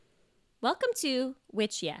Welcome to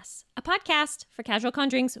Witch Yes, a podcast for casual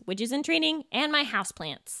conjurings, witches in training, and my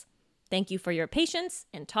houseplants. Thank you for your patience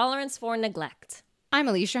and tolerance for neglect. I'm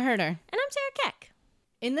Alicia Herder. And I'm Sarah Keck.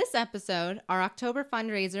 In this episode, our October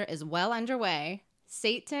fundraiser is well underway.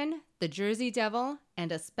 Satan, the Jersey Devil,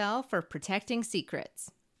 and a spell for protecting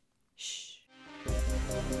secrets. Shh.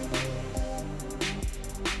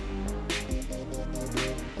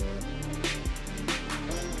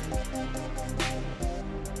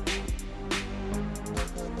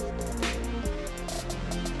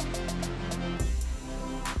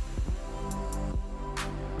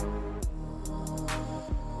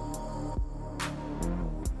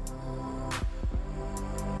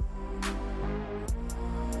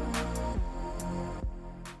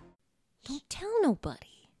 Don't tell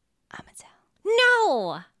nobody. I'm a tell.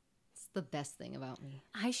 No! It's the best thing about me.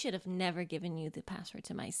 I should have never given you the password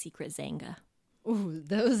to my secret Zanga. Ooh,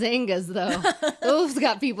 those Angas, though. Those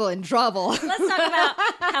got people in trouble. Let's talk about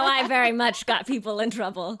how I very much got people in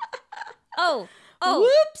trouble. Oh,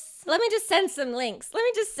 Whoops. let me just send some links.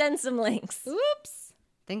 Oops.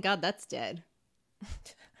 Thank God that's dead.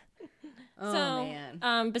 Oh, So,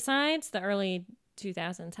 man. Besides the early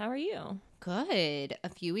 2000s, how are you? Good. A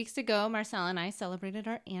few weeks ago, Marcel and I celebrated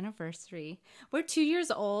our anniversary. We're 2 years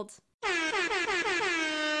old.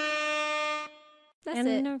 That's it.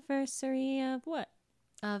 Anniversary of what?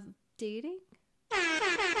 Of dating?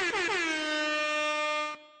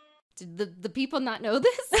 Did the people not know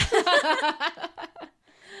this?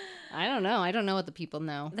 I don't know. I don't know what the people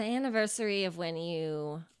know. The anniversary of when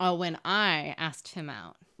you... Oh, when I asked him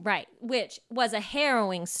out. Right, which was a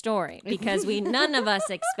harrowing story because none of us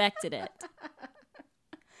expected it.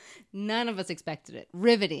 None of us expected it.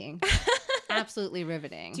 Riveting. Absolutely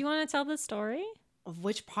riveting. Do you want to tell the story? Of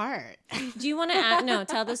which part? Do you want to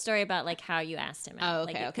tell the story about like how you asked him out? Oh,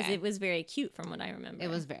 okay, Because okay. it was very cute from what I remember. It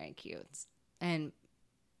was very cute. And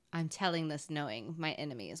I'm telling this knowing my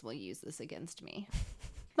enemies will use this against me.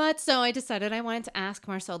 But so I decided I wanted to ask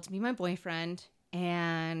Marcel to be my boyfriend.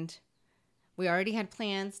 And we already had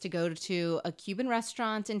plans to go to a Cuban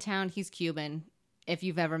restaurant in town. He's Cuban. If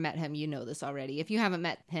you've ever met him, you know this already. If you haven't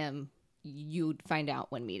met him, you'd find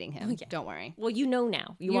out when meeting him. Yeah. Don't worry. Well, you know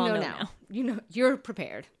now. You all know now. You know, you're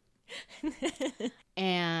prepared.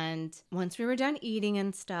 And once we were done eating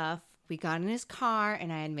and stuff, we got in his car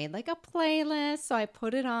and I had made like a playlist. So I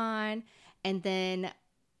put it on and then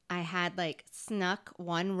I had like snuck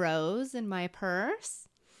one rose in my purse.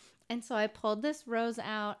 And so I pulled this rose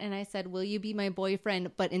out and I said, "Will you be my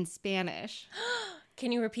boyfriend?" But in Spanish.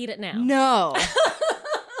 Can you repeat it now? No.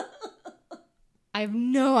 I have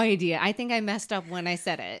no idea. I think I messed up when I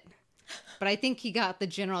said it. But I think he got the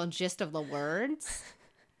general gist of the words.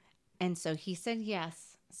 And so he said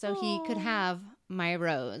yes. So he could have my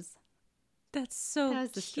rose. That's so That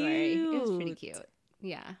was the story. It was pretty cute.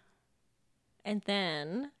 Yeah. And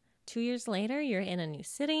then 2 years later, you're in a new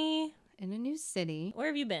city. In a new city. Where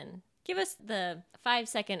have you been? Give us the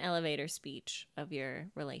 5-second elevator speech of your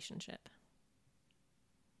relationship.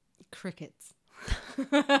 Crickets.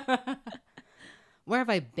 Where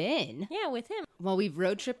have I been? Yeah, with him. Well, we've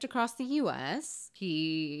road tripped across the U.S.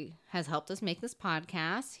 He has helped us make this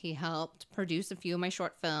podcast. He helped produce a few of my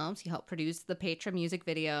short films. He helped produce the Petra music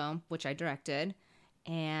video, which I directed.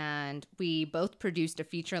 And we both produced a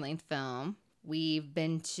feature-length film. We've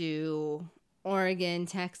been to Oregon,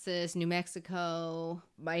 Texas, New Mexico,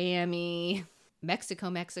 Miami,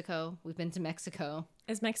 Mexico. We've been to Mexico.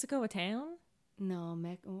 Is Mexico a town? No,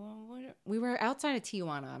 we were outside of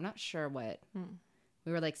Tijuana. I'm not sure what.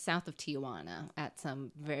 We were like south of Tijuana at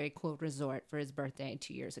some very cool resort for his birthday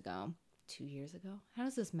 2 years ago. 2 years ago? How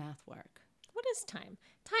does this math work? What is time?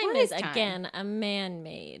 Time What is, is time? again, a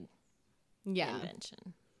man-made Yeah.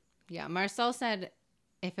 invention. Yeah. Marcel said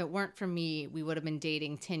if it weren't for me, we would have been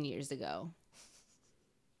dating 10 years ago.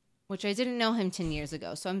 Which I didn't know him 10 years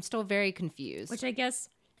ago. So I'm still very confused. Which I guess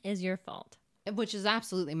is your fault. Which is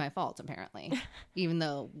absolutely my fault, apparently. Even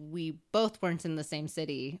though we both weren't in the same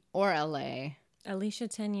city or LA. Alicia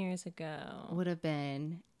 10 years ago. Would have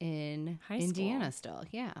been in High school. Indiana still.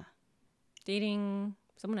 Yeah. Dating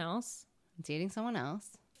someone else. Dating someone else.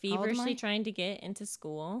 How old am Feverishly I? trying to get into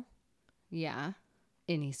school. Yeah.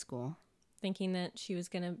 Any school. Thinking that she was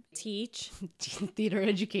going to teach. Theater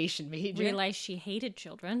education major. Realized she hated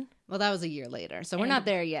children. Well, that was a year later. So we're not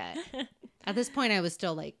there yet. At this point, I was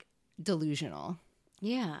still like delusional.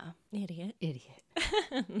 Yeah. Idiot.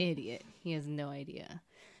 Idiot. He has no idea.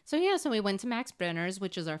 So yeah, so we went to Max Brenner's,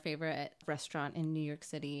 which is our favorite restaurant in New York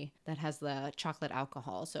City that has the chocolate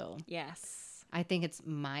alcohol. So Yes. I think it's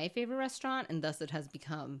my favorite restaurant, and thus it has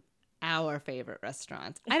become our favorite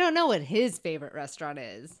restaurant. I don't know what his favorite restaurant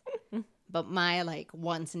is. but my like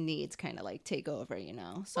wants and needs kind of like take over, you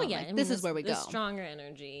know? So well, yeah, like, I mean, this is where we the go. stronger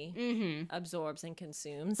energy absorbs and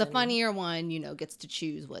consumes. The funnier one, you know, gets to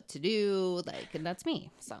choose what to do, like, and that's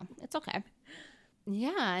me. So it's okay.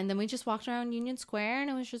 Yeah, and then we just walked around Union Square, and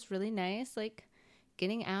it was just really nice, like,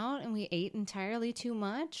 getting out, and we ate entirely too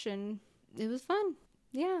much, and it was fun.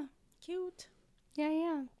 Yeah. Cute.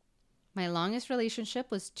 Yeah. My longest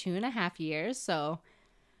relationship was 2.5 years, so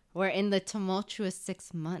we're in the tumultuous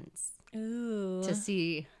 6 months Ooh. to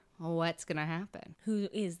see what's going to happen. Who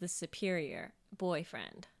is the superior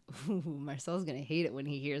boyfriend? Ooh, Marcel's going to hate it when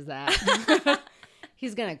he hears that.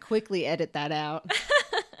 He's going to quickly edit that out.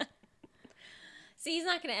 See, he's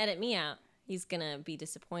not going to edit me out. He's going to be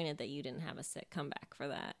disappointed that you didn't have a sick comeback for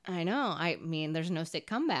that. I know. I mean, there's no sick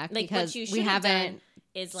comeback Like, because what you we should have haven't done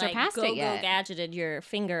is like surpassed go it yet. gadgeted your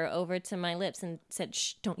finger over to my lips and said,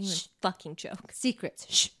 "Shh, don't even fucking joke." Secrets.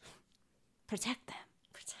 Shh. Protect them.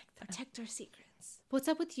 Protect them. Protect our secrets. What's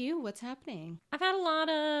up with you? What's happening? I've had a lot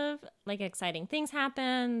of like exciting things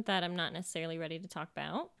happen that I'm not necessarily ready to talk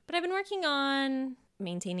about, but I've been working on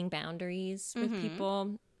maintaining boundaries with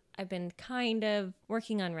people. I've been kind of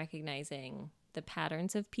working on recognizing the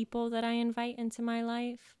patterns of people that I invite into my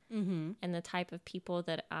life and the type of people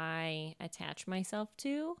that I attach myself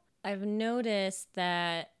to. I've noticed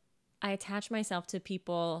that I attach myself to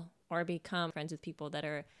people or become friends with people that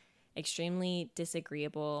are extremely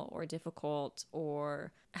disagreeable or difficult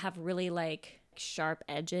or have really like sharp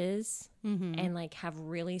edges and like have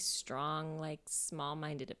really strong like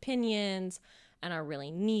small-minded opinions and are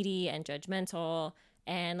really needy and judgmental.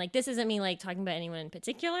 And like, this isn't me like talking about anyone in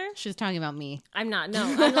particular. She's talking about me. I'm not. No,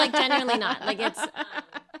 I'm like genuinely not. Like, it's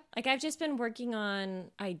like I've just been working on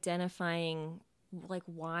identifying like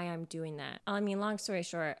why I'm doing that. I mean, long story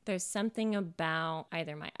short, there's something about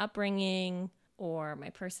either my upbringing or my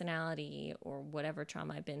personality or whatever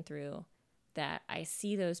trauma I've been through that I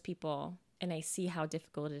see those people and I see how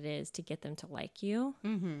difficult it is to get them to like you.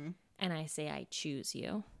 And I say, I choose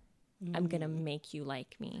you. I'm going to make you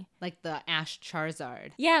like me. Like the Ash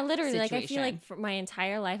Charizard. Yeah, literally. Situation. Like, I feel like for my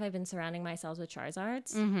entire life, I've been surrounding myself with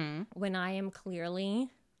Charizards when I am clearly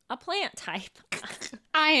a plant type.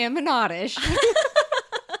 I am an oddish. But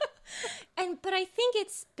I think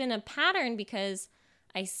it's been a pattern because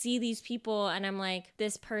I see these people and I'm like,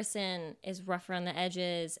 this person is rough around the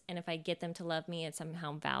edges. And if I get them to love me, it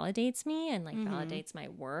somehow validates me and like validates my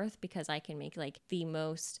worth because I can make like the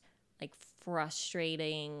most like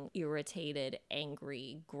frustrating, irritated,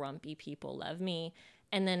 angry, grumpy people love me.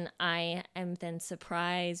 And then I am then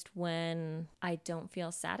surprised when I don't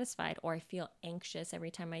feel satisfied or I feel anxious every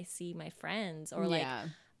time I see my friends or like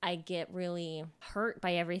I get really hurt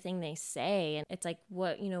by everything they say. And it's like,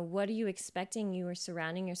 what are you expecting? You are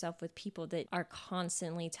surrounding yourself with people that are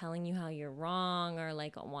constantly telling you how you're wrong or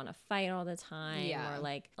like want to fight all the time. Yeah. Or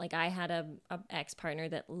like I had a ex-partner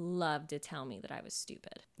that loved to tell me that I was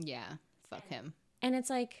stupid. Yeah. Fuck him. And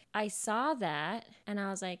it's like, I saw that and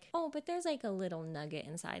I was like, oh, but there's like a little nugget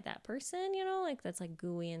inside that person, you know, like that's like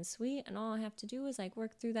gooey and sweet. And all I have to do is like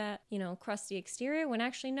work through that, you know, crusty exterior when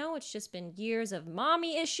actually, no, it's just been years of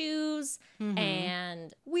mommy issues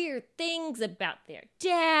and weird things about their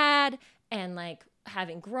dad and like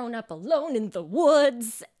having grown up alone in the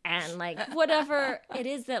woods and like whatever it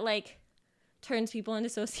is that like turns people into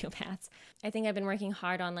sociopaths. I think I've been working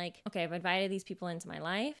hard on like, okay, I've invited these people into my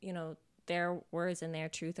life, you know, their words and their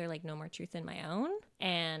truth are like no more truth than my own.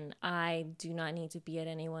 And I do not need to be at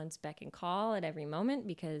anyone's beck and call at every moment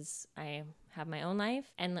because I have my own life.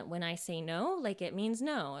 And when I say no, like it means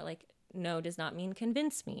no. Like no does not mean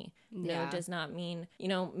convince me. No does not mean, you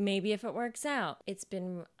know, maybe if it works out. It's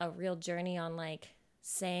been a real journey on like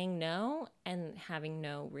saying no and having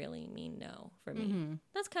no really mean no for me.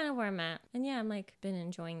 That's kind of where I'm at. And yeah, I'm like been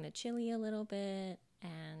enjoying the chili a little bit.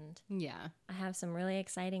 And yeah, I have some really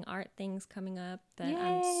exciting art things coming up that Yay.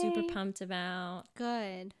 I'm super pumped about.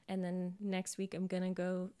 Good. And then next week I'm going to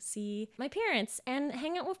go see my parents and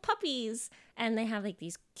hang out with puppies. And they have like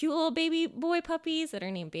these cute little baby boy puppies that are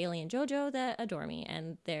named Bailey and Jojo that adore me.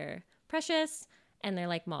 And they're precious. And they're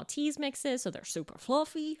like Maltese mixes, so they're super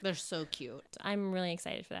fluffy. They're so cute. I'm really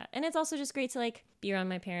excited for that. And it's also just great to like be around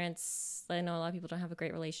my parents. I know a lot of people don't have a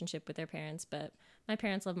great relationship with their parents, but my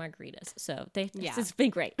parents love margaritas. So it's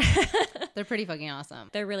been great. They're pretty fucking awesome.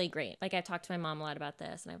 They're really great. Like I've talked to my mom a lot about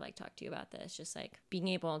this and I've like talked to you about this. Just like being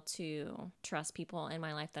able to trust people in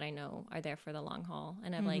my life that I know are there for the long haul.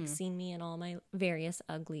 And have like seen me in all my various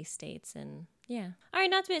ugly states and yeah. All right,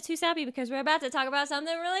 not to get too sappy because we're about to talk about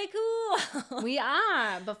something really cool. We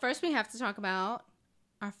are. But first we have to talk about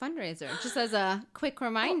our fundraiser. Just as a quick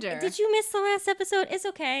reminder. Did you miss the last episode? It's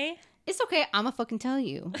okay. It's okay. I'ma fucking tell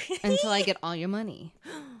you until I get all your money.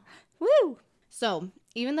 Woo! So,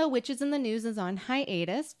 even though Witches in the News is on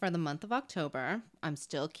hiatus for the month of October, I'm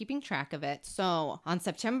still keeping track of it. So, on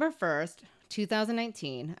September 1st,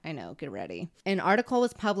 2019, I know, get ready. An article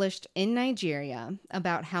was published in Nigeria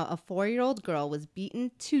about how a 4-year-old girl was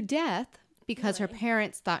beaten to death because her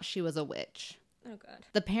parents thought she was a witch. Oh, God.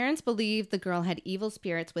 The parents believed the girl had evil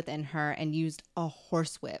spirits within her and used a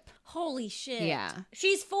horsewhip. Holy shit. Yeah.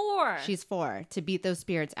 She's 4. She's 4 to beat those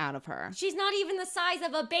spirits out of her. She's not even the size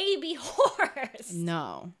of a baby horse.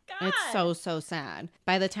 No. God. It's so, so sad.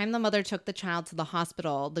 By the time the mother took the child to the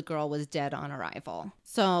hospital, the girl was dead on arrival.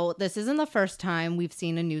 So this isn't the first time we've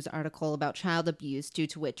seen a news article about child abuse due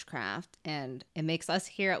to witchcraft. And it makes us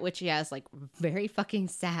here at Witchy Ass like very fucking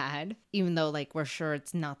sad, even though like we're sure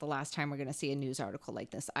it's not the last time we're going to see a news article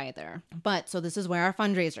like this either. But so this is where our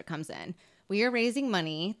fundraiser comes in. We are raising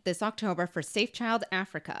money this October for Safe Child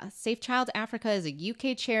Africa. Safe Child Africa is a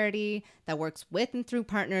UK charity that works with and through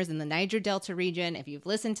partners in the Niger Delta region. If you've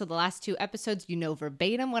listened to the last 2 episodes, you know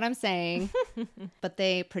verbatim what I'm saying. But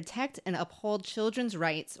they protect and uphold children's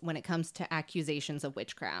rights when it comes to accusations of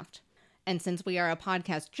witchcraft. And since we are a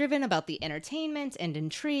podcast driven about the entertainment and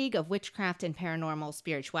intrigue of witchcraft and paranormal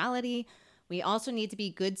spirituality, we also need to be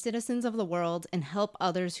good citizens of the world and help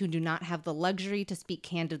others who do not have the luxury to speak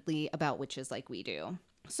candidly about witches like we do.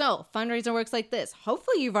 So, fundraiser works like this.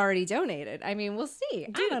 Hopefully you've already donated. I mean, we'll see.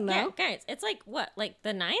 Dude, I don't know. Yeah, guys, it's like, what, like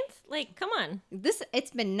the 9th? Like, come on.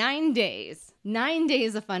 It's been 9 days. 9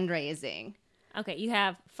 days of fundraising. Okay, you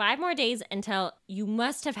have 5 more days until you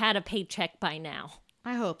must have had a paycheck by now.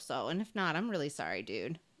 I hope so. And if not, I'm really sorry,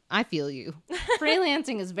 dude. I feel you.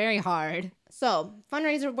 Freelancing is very hard. So,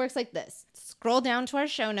 fundraiser works like this. Scroll down to our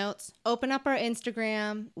show notes, open up our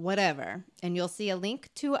Instagram, whatever, and you'll see a link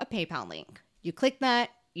to a PayPal link. You click that,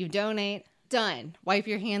 you donate, done. Wipe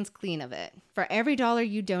your hands clean of it. For every $1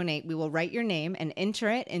 you donate, we will write your name and enter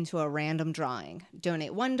it into a random drawing.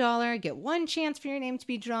 Donate $1, get 1 chance for your name to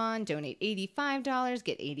be drawn. Donate $85,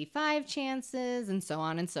 get 85 chances, and so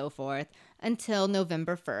on and so forth, until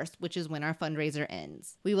November 1st, which is when our fundraiser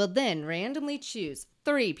ends. We will then randomly choose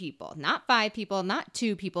 3 people, not 5 people, not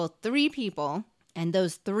 2 people, 3 people. And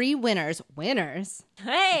those 3 winners,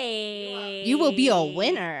 Hey! you will be a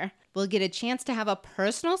winner. We'll get a chance to have a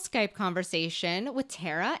personal Skype conversation with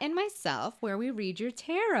Tara and myself where we read your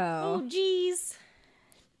tarot. Oh, geez.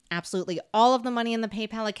 Absolutely. All of the money in the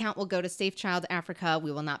PayPal account will go to Safe Child Africa.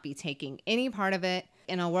 We will not be taking any part of it.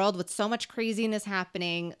 In a world with so much craziness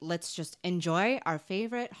happening, let's just enjoy our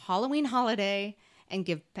favorite Halloween holiday and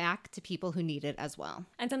give back to people who need it as well.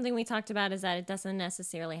 And something we talked about is that it doesn't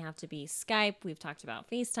necessarily have to be Skype. We've talked about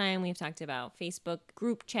FaceTime. We've talked about Facebook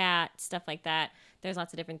group chat, stuff like that. There's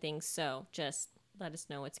lots of different things. So just let us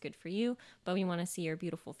know what's good for you. But we want to see your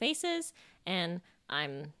beautiful faces. And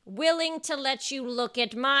I'm willing to let you look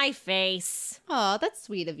at my face. Oh, that's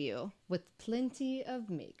sweet of you. With plenty of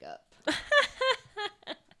makeup.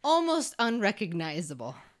 Almost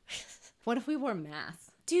unrecognizable. What if we wore masks?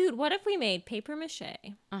 Dude, what if we made paper mache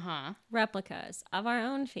replicas of our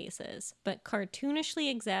own faces, but cartoonishly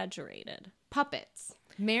exaggerated? Puppets.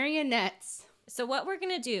 Marionettes. So what we're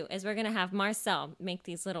going to do is we're going to have Marcel make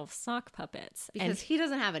these little sock puppets. Because he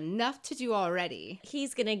doesn't have enough to do already.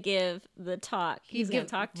 He's going to give the talk. He's going to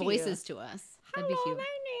talk to voices to us. That'd be Hello, cute. my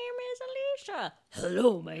name is Alicia.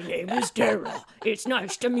 Hello, my name is Tara. It's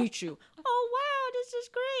nice to meet you. Oh, wow, this is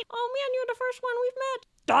great. Oh, man, you're the first one we've met.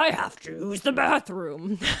 I have to use the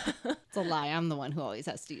bathroom. It's a lie. I'm the one who always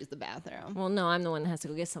has to use the bathroom. Well, no, I'm the one that has to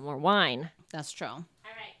go get some more wine. That's true. All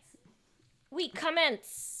right. We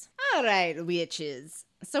commence. All right, witches.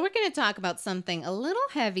 So we're going to talk about something a little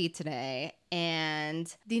heavy today.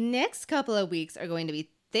 And the next couple of weeks are going to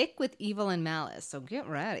be thick with evil and malice. So get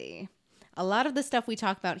ready. A lot of the stuff we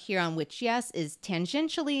talk about here on Witch Yes is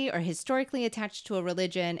tangentially or historically attached to a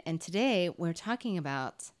religion. And today we're talking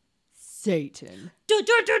about Satan.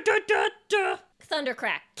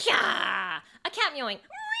 Thundercrack. Kya! A cat meowing.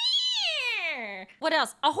 What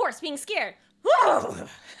else? A horse being scared.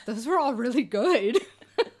 Those were all really good.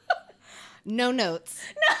 No notes.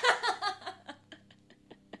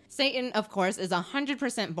 Satan, of course, is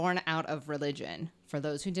 100% born out of religion. For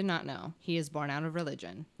those who did not know, he is born out of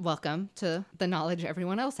religion. Welcome to the knowledge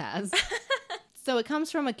everyone else has. So it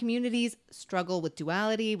comes from a community's struggle with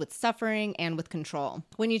duality, with suffering, and with control.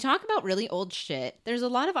 When you talk about really old shit, there's a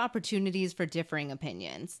lot of opportunities for differing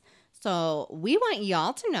opinions. So we want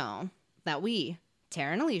y'all to know that we,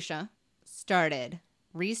 Tara and Alicia, started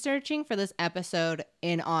researching for this episode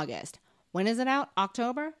in August. When is it out?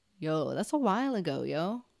 October? Yo, that's a while ago,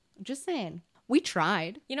 yo. Just saying. We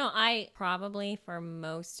tried. You know, I probably, for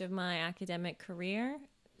most of my academic career,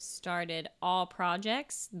 started all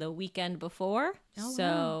projects the weekend before.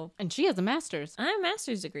 So And she has a master's. I have a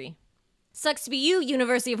master's degree. Sucks to be you,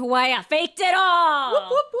 University of Hawaii. I faked it all. Whoop,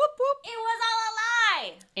 whoop, whoop, whoop. It was all a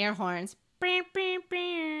lie. Air horns. Bam, bam,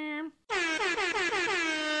 bam.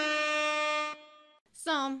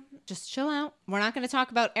 So, just chill out. We're not going to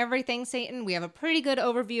talk about everything Satan. We have a pretty good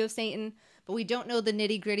overview of Satan, but we don't know the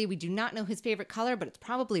nitty gritty. We do not know his favorite color, but it's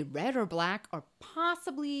probably red or black or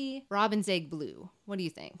possibly robin's egg blue. What do you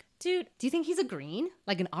think? Dude, Do you think he's a green?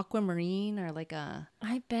 Like an aquamarine or like a...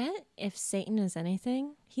 I bet if Satan is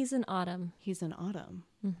anything, he's an autumn. He's an autumn.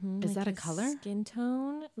 Mm-hmm. Is that a his color? Skin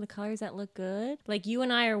tone, the colors that look good. Like you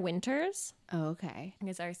and I are winters. Oh, okay.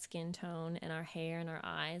 Because our skin tone and our hair and our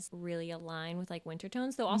eyes really align with like winter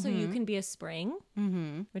tones. Though also you can be a spring,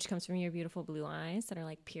 which comes from your beautiful blue eyes that are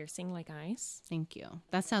like piercing like ice. Thank you.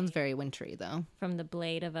 That sounds very wintry, though. From the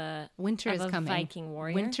blade of a Winter of is a coming. Viking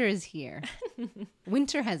warrior. Winter is here.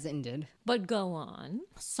 Winter has ended. But go on.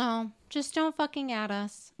 So just don't fucking at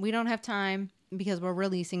us. We don't have time because we're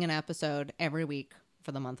releasing an episode every week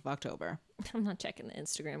for the month of October. I'm not checking the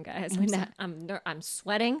Instagram, guys. We're not. I'm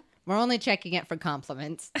sweating. We're only checking it for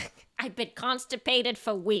compliments. I've been constipated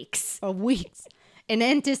for weeks. For weeks. In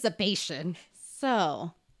anticipation.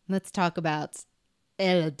 So let's talk about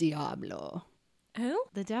El Diablo. Who?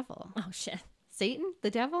 The devil. Oh shit. Satan?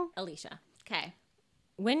 The devil? Alicia. Okay.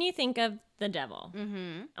 When you think of the devil,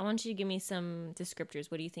 I want you to give me some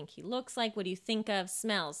descriptors. What do you think he looks like? What do you think of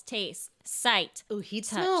smells, taste, sight? Ooh, he'd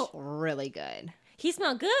Touch. smell really good. He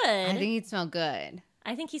smell good. I think he'd smell good.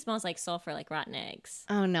 I think he smells like sulfur, like rotten eggs.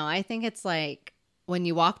 Oh no, I think it's like when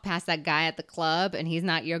you walk past that guy at the club and he's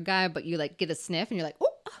not your guy, but you like get a sniff and you're like,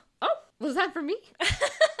 oh, was that for me?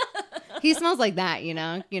 He smells like that, you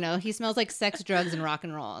know? He smells like sex, drugs, and rock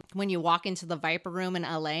and roll. When you walk into the Viper Room in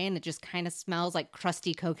LA and it just kind of smells like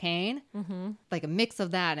crusty cocaine, like a mix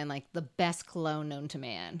of that and like the best cologne known to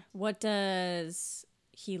man. What does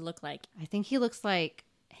he look like? I think he looks like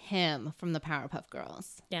him from the Powerpuff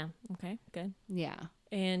Girls. Yeah. Okay. Good. Yeah.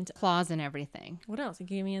 And Claws and everything. what else?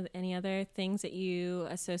 Give me any other things that you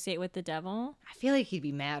associate with the devil? I feel like he'd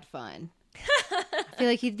be mad fun. I feel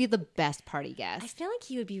like he'd be the best party I guest. feel like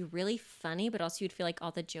he would be really funny, but also you'd feel like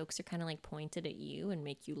all the jokes are kind of like pointed at you and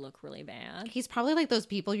make you look really bad. He's probably like those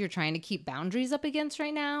people you're trying to keep boundaries up against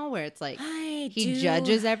right now, where it's like He he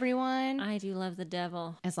judges everyone. I do love the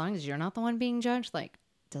devil. As long as you're not the one being judged, like,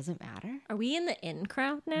 doesn't matter. Are we in the in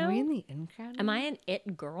crowd now? Are we in the in crowd? Am I an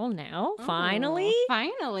it girl now? Oh, Finally?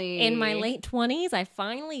 Finally. In my late 20s, I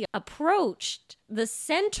finally approached the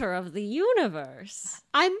center of the universe.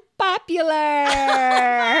 I'm popular.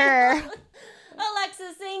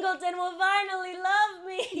 Alexa Singleton will finally love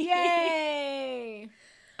me. Yay.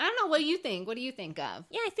 I don't know what you think. What do you think of?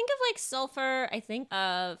 Yeah, I think of like sulfur. I think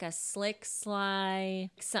of like a slick, sly,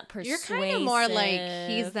 persuasive. You're kind of more like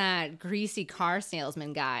he's that greasy car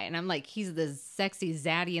salesman guy, and I'm like he's the sexy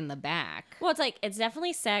zaddy in the back. Well, it's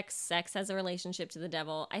definitely sex. Sex has a relationship to the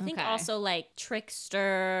devil. I think Okay. also like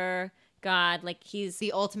trickster. God, like he's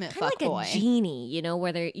The ultimate kind of fuck like boy. a genie, you know,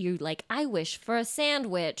 where you like, I wish for a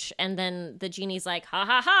sandwich, and then the genie's like, ha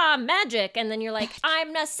ha ha, magic, and then you're like,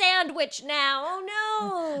 I'm a sandwich now.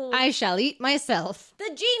 Oh no, I shall eat myself. the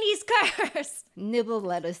genie's curse. Nibble,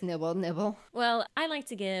 lettuce, nibble, nibble. Well, I like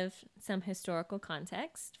to give some historical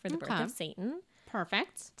context for the birth Okay. of Satan.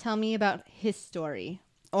 Perfect. Tell me about his story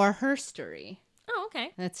or her story. Oh,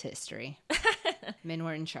 okay. That's history. Men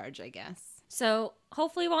were in charge, I guess. So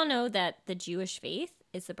hopefully we'll know that the Jewish faith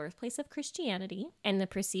is the birthplace of Christianity, and the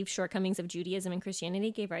perceived shortcomings of Judaism and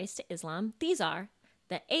Christianity gave rise to Islam. These are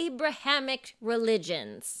the Abrahamic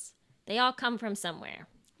religions. They all come from somewhere.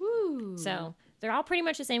 Woo. So they're all pretty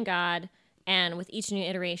much the same God, and with each new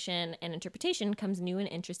iteration and interpretation comes new and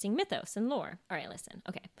interesting mythos and lore. All right, listen.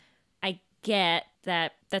 Okay. I get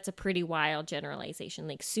that that's a pretty wild generalization.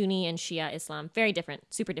 Like Sunni and Shia Islam, very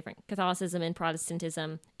different, super different. Catholicism and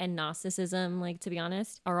Protestantism and Gnosticism, like to be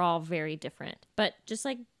honest, are all very different. But just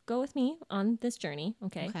like go with me on this journey,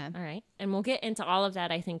 okay? Okay. All right. And we'll get into all of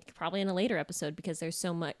that, I think, probably in a later episode because there's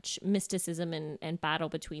so much mysticism and battle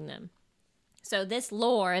between them. So this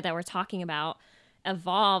lore that we're talking about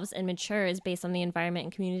evolves and matures based on the environment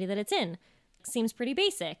and community that it's in. Seems pretty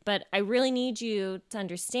basic, but I really need you to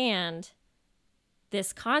understand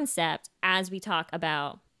this concept as we talk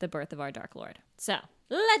about the birth of our Dark Lord. So,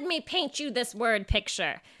 let me paint you this word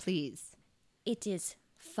picture. Please. It is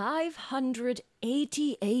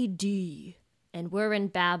 580 AD, and we're in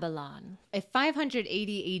Babylon. If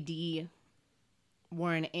 580 AD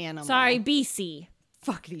were an animal. Sorry, BC.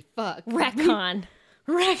 Fuckity fuck. Retcon.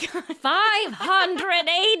 Recon.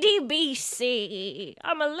 580 BC.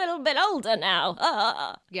 I'm a little bit older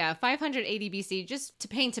now. Yeah, 580 BC, just to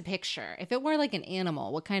paint a picture. If it were like an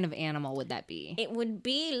animal, what kind of animal would that be? It would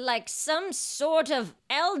be like some sort of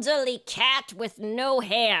elderly cat with no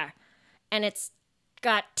hair. And it's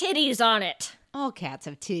got titties on it. All cats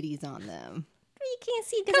have titties on them. You can't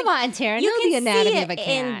see. Come on, Tara. You Know can the anatomy see of a it cat.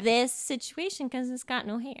 in this situation because it's got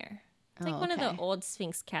no hair. It's like one of the okay. old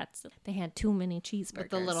Sphinx cats. They had too many cheeseburgers. With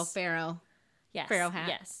the little pharaoh. yes, pharaoh hat.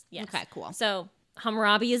 Yes. Okay, cool. So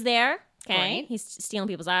Hammurabi is there. Okay, Right. he's stealing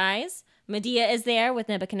people's eyes. Medea is there with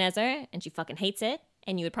Nebuchadnezzar, and she fucking hates it.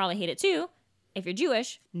 And you would probably hate it too if you're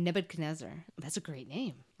Jewish. Nebuchadnezzar. That's a great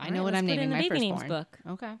name. I All know right, what let's I'm put it naming in the my baby names firstborn. book.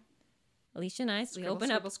 Okay. Alicia and I, we Scribble, open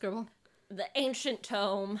scribble, up scribble. the ancient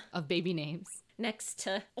tome Of baby names. next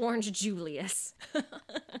to Orange Julius.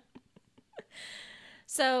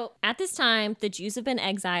 So at this time, the Jews have been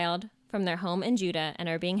exiled from their home in Judah and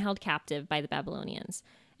are being held captive by the Babylonians.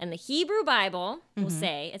 And the Hebrew Bible will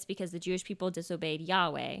say it's because the Jewish people disobeyed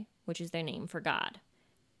Yahweh, which is their name for God.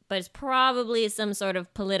 But it's probably some sort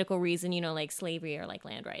of political reason, like slavery or like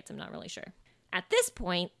land rights. I'm not really sure. At this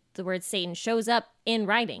point, the word Satan shows up in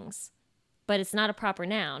writings, but it's not a proper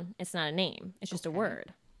noun. It's not a name. It's just a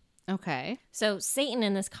word. Okay. So Satan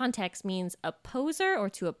in this context means opposer or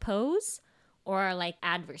to oppose or like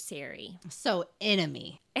adversary. So,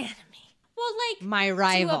 enemy. Enemy. Well, like My to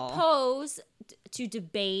rival. oppose, to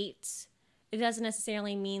debate. It doesn't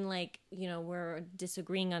necessarily mean like, we're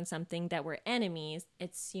disagreeing on something that we're enemies.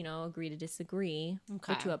 It's, agree to disagree or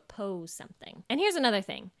Okay. to oppose something. And here's another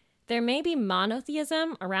thing. There may be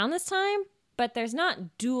monotheism around this time, but there's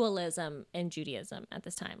not dualism in Judaism at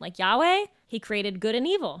this time. Like Yahweh, he created good and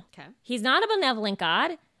evil. Okay. He's not a benevolent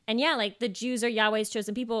God. And yeah, like the Jews are Yahweh's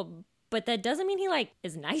chosen people, but that doesn't mean he like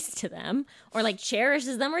is nice to them or like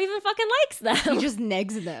cherishes them or even fucking likes them. He just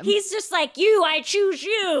negs them. He's just like, I choose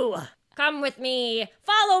you. Come with me.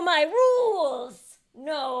 Follow my rules.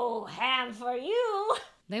 No ham for you.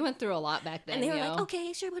 They went through a lot back then. And they were yo. like,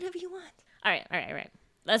 okay, sure, whatever you want. All right.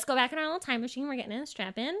 Let's go back in our little time machine. We're getting in,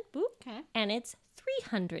 strap in. Boop. Okay. And it's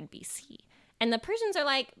 300 BC. And the Persians are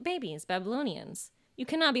like, babies, Babylonians. You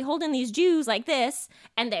cannot be holding these Jews like this.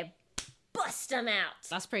 And they bust them out.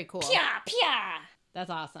 That's pretty cool. Pia, pia. That's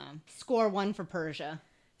awesome. Score 1 for Persia.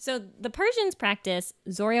 So the Persians practice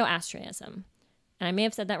Zoroastrianism. And I may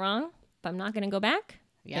have said that wrong, but I'm not going to go back.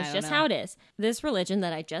 Yeah, I it's don't just know. how it is. This religion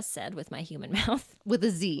that I just said with my human mouth, With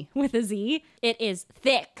a Z. with a Z, it is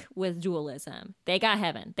thick with dualism. They got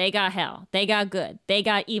heaven, they got hell, they got good, they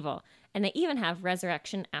got evil, and they even have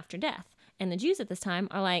resurrection after death. And the Jews at this time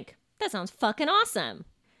are like, that sounds fucking awesome.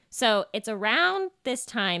 So it's around this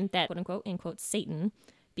time that, quote unquote, in quotes, Satan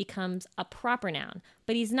becomes a proper noun.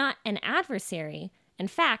 But he's not an adversary. In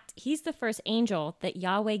fact, he's the first angel that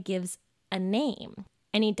Yahweh gives a name.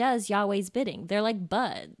 And he does Yahweh's bidding. They're like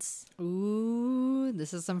buds. Ooh,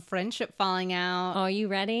 this is some friendship falling out. Are you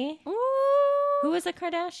ready? Ooh. Who was the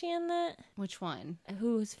Kardashian that Which one?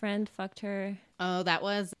 whose friend fucked her? Oh, that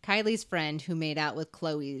was Kylie's friend who made out with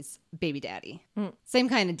Chloe's baby daddy. Same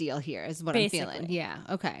kind of deal here is what I'm feeling. Basically. Yeah,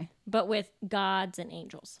 okay. But with gods and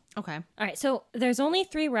angels. Okay. All right, so there's only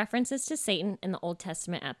 3 references to Satan in the Old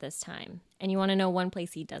Testament at this time. And you want to know one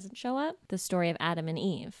place he doesn't show up? The story of Adam and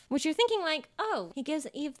Eve. Which you're thinking like, oh, he gives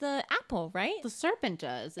Eve the apple, right? The serpent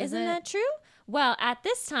does. Isn't that true? Well, at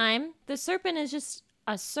this time, the serpent is just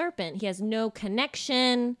a serpent. He has no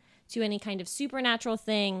connection to any kind of supernatural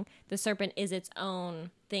thing. The serpent is its own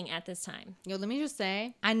thing at this time. Yo, let me just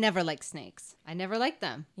say, I never liked snakes. I never liked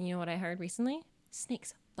them. And you know what I heard recently?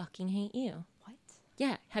 Snakes fucking hate you. What?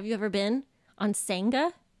 Yeah. Have you ever been on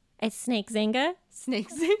Senga? At Snake Zanga? Snake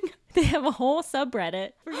zing? They have a whole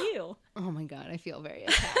subreddit for you. Oh my god, I feel very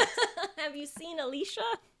attacked. Have you seen Alicia?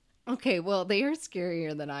 Okay, well, they are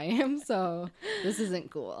scarier than I am, so this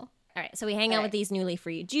isn't cool. All right, so we hang out with these newly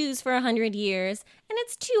freed Jews for 100 years, and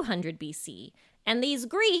it's 200 BC. And these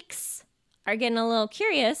Greeks are getting a little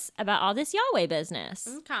curious about all this Yahweh business.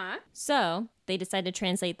 Okay. So they decide to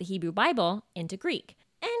translate the Hebrew Bible into Greek.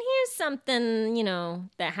 And here's something,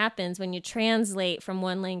 that happens when you translate from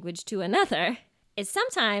one language to another. Is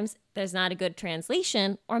sometimes there's not a good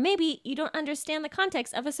translation, or maybe you don't understand the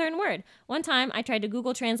context of a certain word. One time I tried to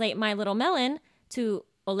Google translate My Little Melon to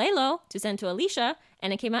Olelo to send to Alicia,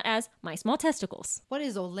 and it came out as My Small Testicles. What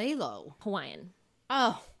is Olelo? Hawaiian.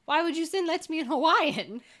 Oh, why would you send that to me in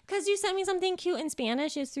Hawaiian? Because you sent me something cute in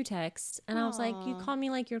Spanish, it's through text. And I was like, you Aw. called me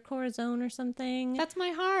like your corazon or something. That's my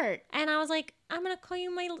heart. And I was like, I'm going to call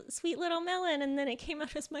you my sweet little melon. And then it came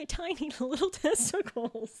out as my tiny little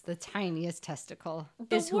testicles. The tiniest testicle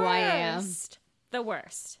The is who I am. worst. The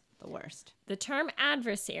worst. The worst. The term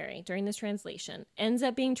adversary during this translation ends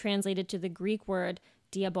up being translated to the Greek word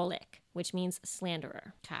diabolik, which means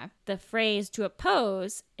slanderer. Okay. The phrase to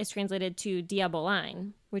oppose is translated to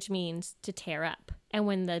diaboline, which means to tear up. And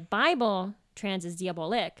when the Bible trans as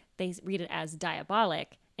diabolik, they read it as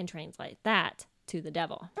diabolic and translate that to the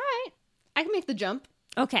devil. All right. I can make the jump.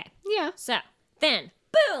 Okay, Yeah. so then,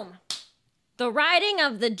 boom! The writing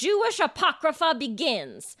of the Jewish Apocrypha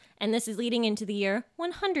begins. And this is leading into the year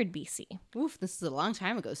 100 BC. Oof, this is a long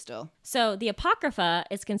time ago still. So the Apocrypha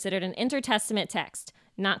is considered an intertestament text.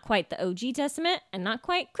 Not quite the OG Testament and not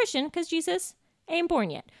quite Christian because Jesus ain't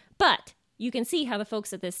born yet. But you can see how the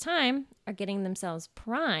folks at this time are getting themselves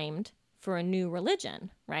primed for a new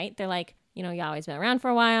religion, right? They're like, you know, Yahweh's been around for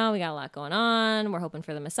a while. We got a lot going on. We're hoping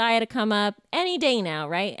for the Messiah to come up any day now,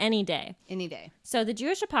 right? Any day. Any day. So the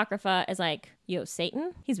Jewish Apocrypha is like, yo,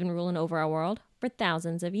 Satan, he's been ruling over our world for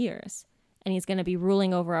thousands of years. And he's going to be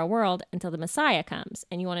ruling over our world until the Messiah comes.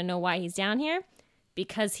 And you want to know why he's down here?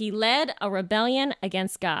 Because he led a rebellion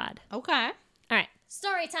against God. Okay. All right.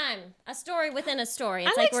 Story time. A story within a story.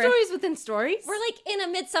 I like stories within stories. We're like in a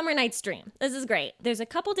Midsummer Night's Dream. This is great. There's a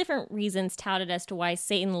couple different reasons touted as to why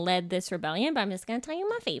Satan led this rebellion, but I'm just going to tell you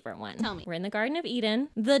my favorite one. Tell me. We're in the Garden of Eden.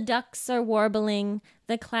 The ducks are warbling.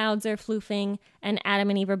 The clouds are floofing. And Adam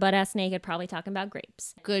and Eve are butt-ass naked, probably talking about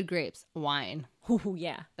grapes. Good grapes. Wine. Ooh,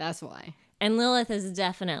 yeah. That's why. And Lilith is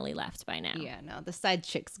definitely left by now. Yeah, no, the side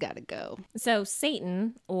chick's gotta go. So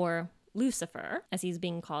Satan, or Lucifer, as he's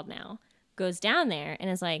being called now, goes down there and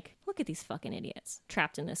is like, look at these fucking idiots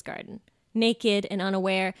trapped in this garden, naked and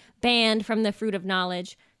unaware, banned from the fruit of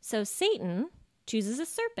knowledge. So Satan chooses a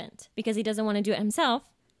serpent because he doesn't want to do it himself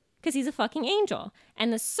because he's a fucking angel.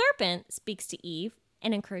 And the serpent speaks to Eve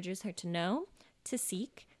and encourages her to know, to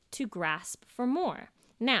seek, to grasp for more.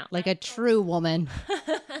 Now, Like a true woman.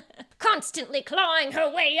 constantly clawing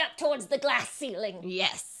her way up towards the glass ceiling.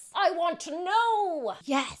 Yes. I want to know.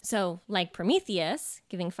 Yes. So, like Prometheus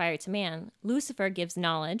giving fire to man, Lucifer gives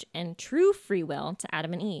knowledge and true free will to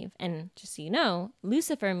Adam and Eve. And just so you know,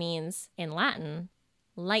 Lucifer means, in Latin,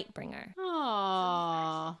 light bringer.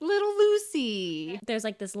 Aww. Little Lucy. There's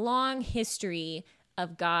like this long history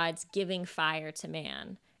of gods giving fire to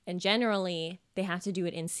man. And generally, they have to do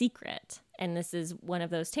it in secret. And this is one of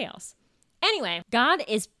those tales. Anyway, God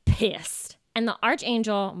is pissed. And the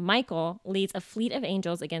archangel Michael leads a fleet of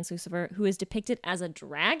angels against Lucifer, who is depicted as a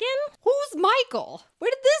dragon. Who's Michael?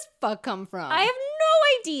 Where did this fuck come from? I have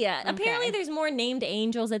no idea. Okay. Apparently, there's more named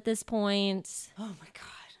angels at this point. Oh my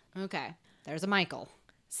god. Okay. There's a Michael.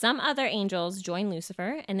 Some other angels join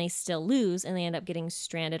Lucifer, and they still lose, and they end up getting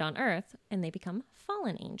stranded on Earth, and they become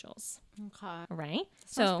fallen angels. Okay. Right?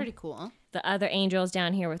 Sounds pretty cool. The other angels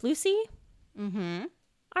down here with Lucy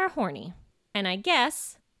are horny. And I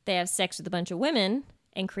guess they have sex with a bunch of women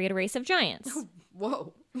and create a race of giants.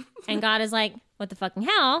 Whoa. And God is like, what the fucking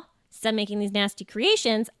hell? Stop making these nasty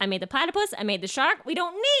creations. I made the platypus. I made the shark. We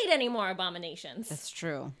don't need any more abominations. That's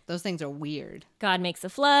true. Those things are weird. God makes a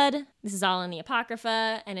flood. This is all in the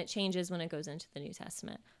Apocrypha, and it changes when it goes into the New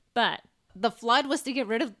Testament. But The flood was to get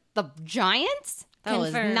rid of the giants? That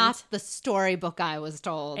Confirmed. was not the storybook I was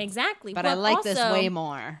told. exactly. But Well, I like this also, way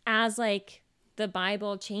more. as like the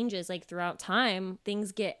Bible changes, like throughout time,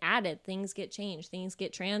 things get added, things get changed, things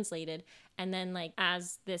get translated. And then like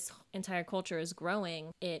as this entire culture is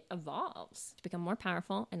growing, it evolves to become more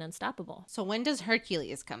powerful and unstoppable. So when does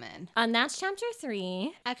Hercules come in? And that's chapter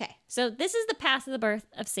 3. Okay. So this is the path of the birth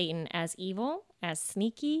of Satan as evil, as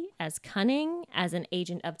sneaky, as cunning, as an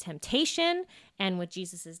agent of temptation, and with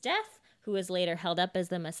Jesus' death, who is later held up as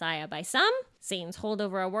the Messiah by some, Satan's hold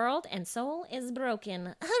over our world and soul is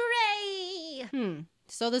broken. Hooray!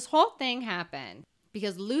 So this whole thing happened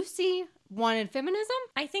because Lucy wanted feminism?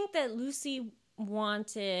 I think that Lucy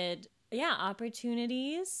wanted,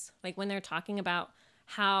 opportunities. Like when they're talking about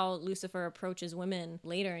how Lucifer approaches women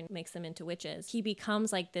later and makes them into witches, he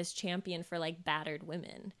becomes like this champion for like battered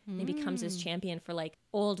women. He becomes this champion for like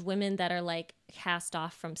old women that are like cast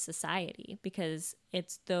off from society, because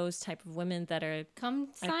it's those type of women that are Come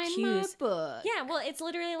sign accused. my book. Yeah, well, it's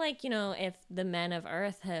literally like, if the men of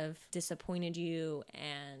earth have disappointed you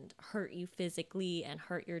and hurt you physically and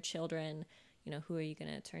hurt your children, who are you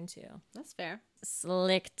going to turn to? That's fair.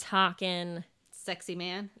 Slick talking Sexy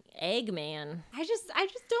man. Eggman. I just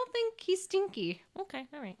don't think he's stinky. Okay,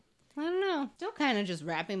 all right. I don't know. Still kind of just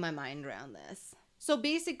wrapping my mind around this. So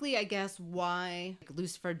basically, I guess why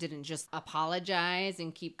Lucifer didn't just apologize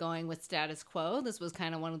and keep going with status quo. This was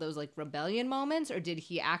kind of one of those like rebellion moments, or did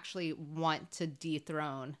he actually want to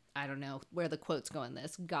dethrone, I don't know where the quotes go in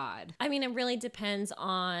this, God? I mean, it really depends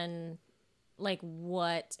on like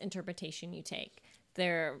what interpretation you take.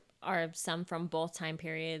 There are some from both time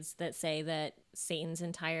periods that say that Satan's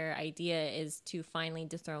entire idea is to finally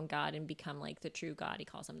dethrone God and become like the true God. He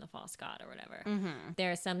calls him the false God or whatever.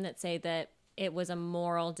 There are some that say that it was a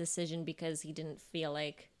moral decision because he didn't feel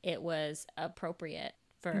like it was appropriate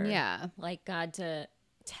for like God to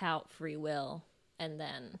tout free will and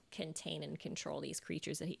then contain and control these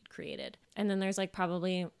creatures that he'd created. And then there's like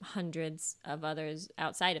probably hundreds of others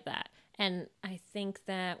outside of that. And I think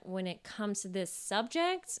that when it comes to this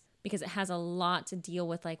subject, because it has a lot to deal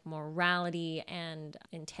with like morality and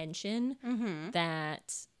intention,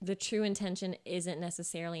 that the true intention isn't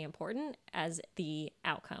necessarily important as the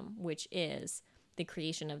outcome, which is the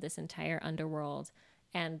creation of this entire underworld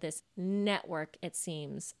and this network, it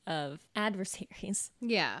seems, of adversaries,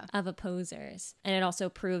 of opposers. And it also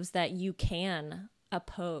proves that you can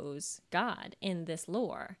oppose God in this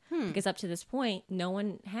lore, because up to this point, no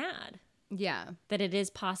one had. Yeah. That it is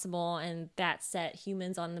possible, and that set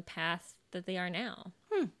humans on the path that they are now.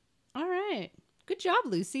 All right. Good job,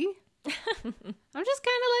 Lucy. I'm just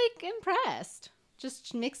kind of like impressed.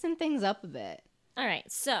 Just mixing things up a bit. All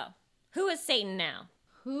right, so who is Satan now?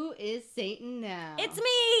 Who is Satan now? It's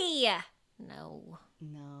me! No.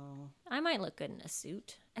 I might look good in a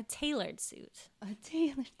suit. A tailored suit. A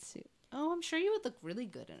tailored suit. Oh, I'm sure you would look really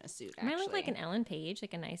good in a suit, actually. I might look like an Ellen Page,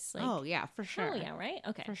 like a nice, like... Oh, yeah, for sure. Oh, yeah, right?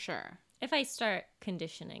 Okay. For sure. If I start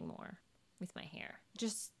conditioning more with my hair.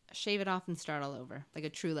 Just shave it off and start all over, like a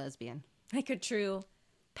true lesbian. Like a true,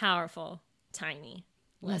 powerful, tiny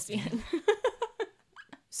lesbian.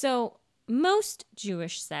 So... most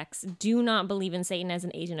Jewish sects do not believe in Satan as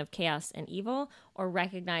an agent of chaos and evil or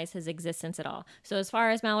recognize his existence at all. So as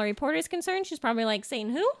far as Mallory Porter is concerned, she's probably like,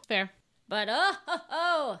 Satan who? Fair. But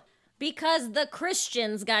because the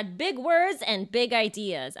Christians got big words and big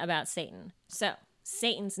ideas about Satan. So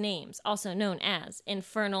Satan's names, also known as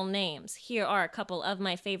infernal names. Here are a couple of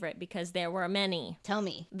my favorite because there were many. Tell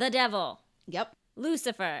me. The devil. Yep.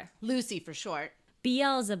 Lucifer. Lucy for short.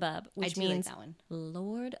 Beelzebub, which means like that one.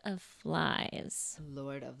 Lord of Flies.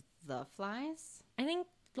 Lord of the Flies? I think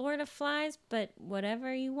Lord of Flies, but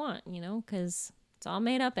whatever you want, you know, because it's all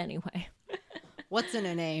made up anyway. What's in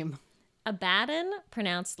a name? Abaddon,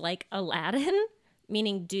 pronounced like Aladdin,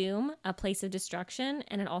 meaning doom, a place of destruction,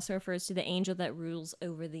 and it also refers to the angel that rules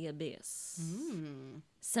over the abyss.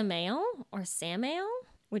 Samael, or Samael,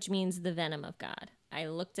 which means the venom of God. I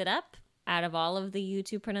looked it up. Out of all of the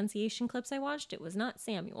YouTube pronunciation clips I watched, it was not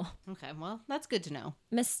Samuel. Okay, well, that's good to know.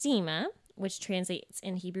 Mastema, which translates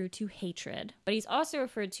in Hebrew to hatred, but he's also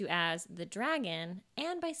referred to as the dragon,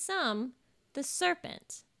 and by some, the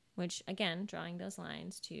serpent, which, again, drawing those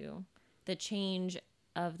lines to the change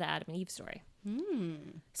of the Adam and Eve story.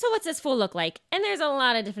 So what's this fool look like? And there's a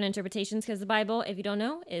lot of different interpretations because the Bible, if you don't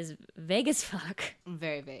know, is vague as fuck.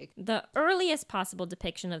 Very vague. The earliest possible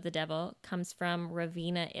depiction of the devil comes from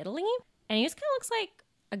Ravenna, Italy. And he just kind of looks like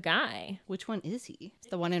a guy. Which one is he?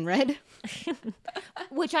 The one in red?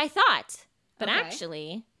 Which I thought. But Okay.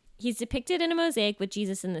 actually, he's depicted in a mosaic with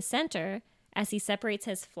Jesus in the center as he separates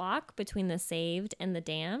his flock between the saved and the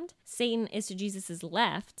damned. Satan is to Jesus'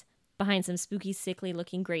 left, behind some spooky,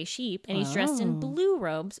 sickly-looking gray sheep. And he's dressed in blue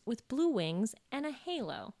robes with blue wings and a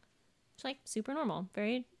halo. It's like super normal.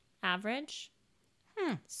 Very average.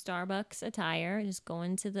 Starbucks attire. Just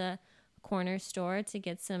going to the corner store to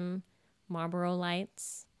get some Marlboro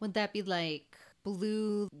Lights. Would that be like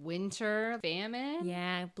blue winter famine?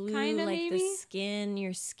 Yeah, blue, Kinda, like maybe? the skin,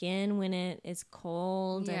 your skin when it is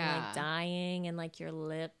cold and Yeah. like dying, and like your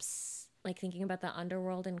lips, like thinking about the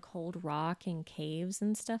underworld and cold rock and caves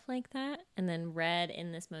and stuff like that. And then red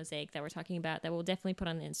in this mosaic that we're talking about that we'll definitely put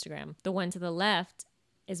on the Instagram. The one to the left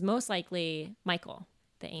is most likely Michael,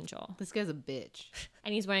 the angel. This guy's a bitch.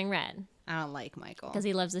 And he's wearing red I don't like Michael. because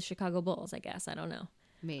he loves the Chicago Bulls, I guess. I don't know.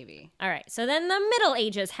 Maybe. All right, so then the Middle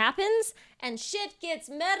Ages happens and shit gets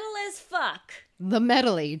metal as fuck. The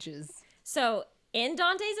Metal Ages. So in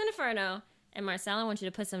Dante's Inferno, and Marcel, I want you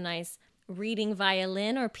to put some nice reading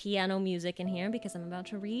violin or piano music in here because I'm about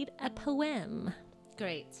to read a poem.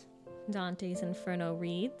 Great. Dante's Inferno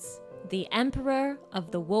reads, "The emperor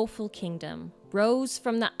of the woeful kingdom rose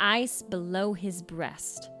from the ice below his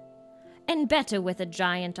breast. And better with a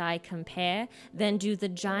giant I compare than do the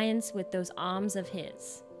giants with those arms of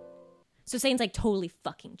his." So Satan's like totally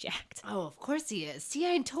fucking jacked. Oh, of course he is. See,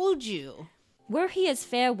 I told you. "Were he as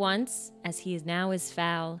fair once as he is now is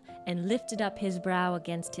foul, and lifted up his brow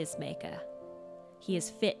against his maker, he is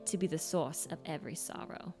fit to be the source of every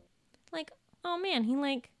sorrow." Like, oh man, he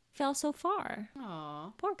like fell so far.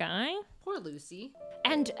 Aw, Poor guy. poor Lucy.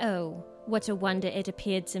 "And oh, what a wonder it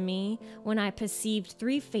appeared to me when I perceived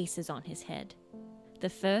 3 faces on his head. The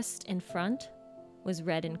first in front, was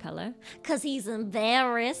red in color, 'cause he's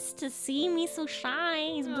embarrassed to see me so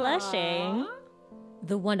shy. He's blushing.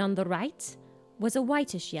 The one on the right was a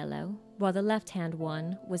whitish yellow, while the left-hand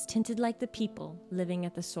one was tinted like the people living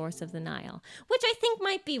at the source of the Nile, which I think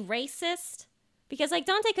might be racist. Because, like,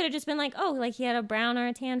 Dante could have just been like, oh, like, he had a brown or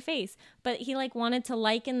a tan face. But he, like, wanted to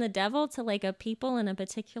liken the devil to, like, a people in a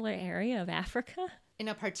particular area of Africa. In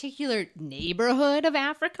a particular neighborhood of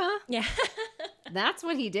Africa? Yeah. That's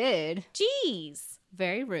what he did. Jeez.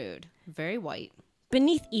 Very rude. Very white.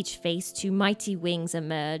 Beneath each face 2 mighty wings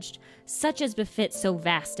emerged, such as befit so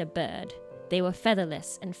vast a bird. They were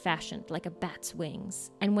featherless and fashioned like a bat's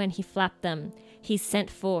wings. And when he flapped them, he sent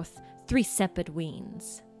forth 3 separate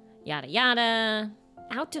weens. Yada yada.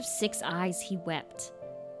 Out of 6 eyes he wept,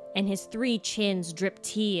 and his 3 chins dripped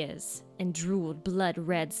tears and drooled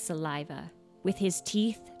blood-red saliva. With his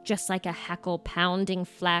teeth, just like a hackle-pounding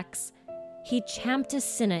flax, he champed a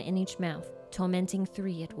sinner in each mouth, tormenting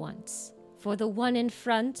 3 at once. For the one in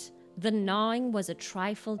front, the gnawing was a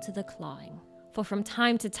trifle to the clawing, for from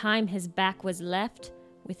time to time his back was left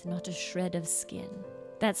with not a shred of skin.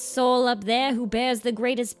 That soul up there who bears the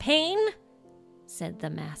greatest pain, said the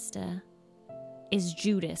master, is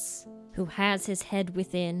Judas, who has his head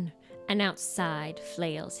within and outside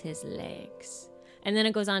flails his legs. And then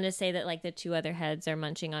it goes on to say that, like, the 2 other heads are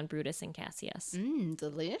munching on Brutus and Cassius.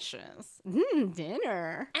 Delicious.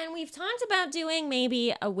 Dinner. And we've talked about doing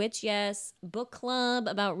maybe a Witch Yes book club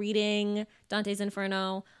about reading Dante's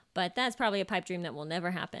Inferno, but that's probably a pipe dream that will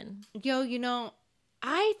never happen. Yo, you know,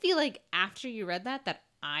 I feel like after you read that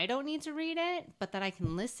I don't need to read it, but that I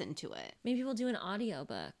can listen to it. Maybe we'll do an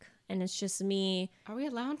audiobook, and it's just me. Are we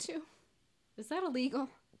allowed to? Is that illegal?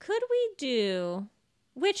 Could we do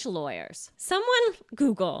Witch Lawyers? Someone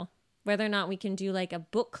Google whether or not we can do like a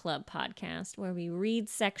book club podcast where we read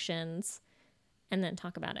sections and then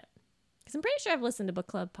talk about it. Because I'm pretty sure I've listened to book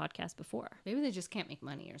club podcasts before. Maybe they just can't make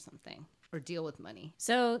money or something, or deal with money.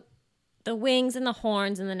 So the wings and the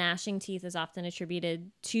horns and the gnashing teeth is often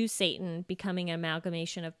attributed to Satan becoming an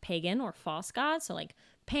amalgamation of pagan or false gods. So like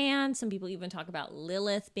Pan, some people even talk about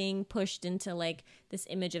Lilith being pushed into like this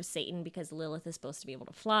image of Satan because Lilith is supposed to be able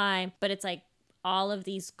to fly. But it's like all of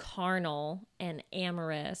these carnal and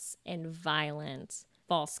amorous and violent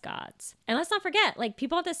false gods. And let's not forget, like,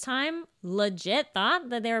 people at this time legit thought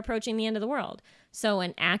that they were approaching the end of the world. So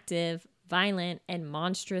an active, violent, and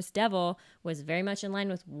monstrous devil was very much in line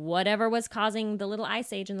with whatever was causing the Little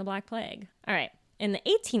Ice Age and the Black Plague. All right. In the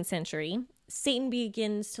 18th century, Satan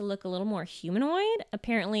begins to look a little more humanoid.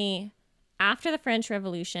 Apparently, after the French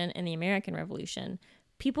Revolution and the American Revolution,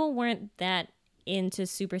 people weren't that into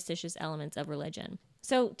superstitious elements of religion.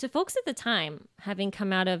 So to folks at the time, having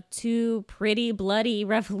come out of 2 pretty bloody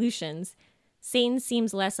revolutions, Satan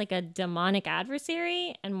seems less like a demonic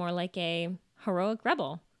adversary and more like a heroic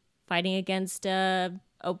rebel fighting against a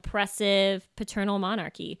oppressive paternal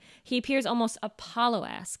monarchy. He appears almost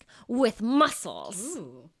Apollo-esque with muscles.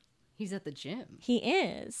 Ooh, he's at the gym. He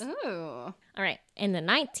is. Ooh. All right. In the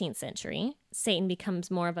 19th century, Satan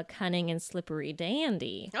becomes more of a cunning and slippery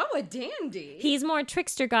dandy. Oh, a dandy. He's more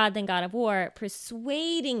trickster god than god of war,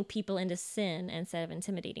 persuading people into sin instead of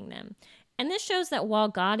intimidating them. And this shows that while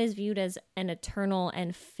God is viewed as an eternal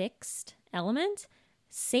and fixed element,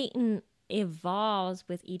 Satan evolves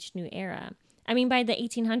with each new era. I mean, by the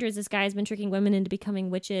 1800s, this guy has been tricking women into becoming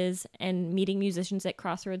witches and meeting musicians at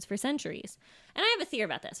crossroads for centuries. And I have a theory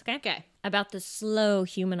about this, okay? Okay. About the slow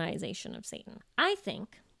humanization of Satan. I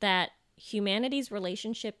think that humanity's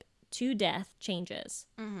relationship to death changes.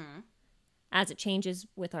 As it changes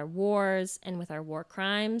with our wars and with our war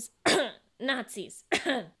crimes. Nazis.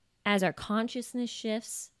 As our consciousness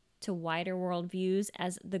shifts to wider worldviews,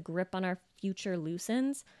 as the grip on our future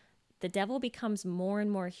loosens, the devil becomes more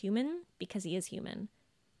and more human because he is human.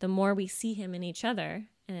 The more we see him in each other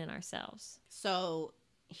and in ourselves. So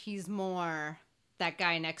he's more that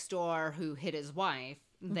guy next door who hit his wife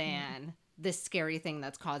than this scary thing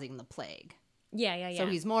that's causing the plague. Yeah. So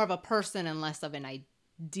he's more of a person and less of an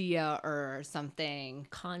idea or something.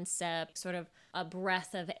 Concept, sort of a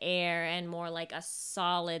breath of air and more like a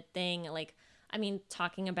solid thing. Like, I mean,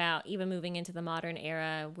 talking about even moving into the modern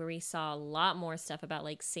era where we saw a lot more stuff about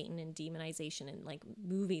like Satan and demonization and like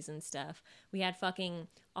movies and stuff. We had fucking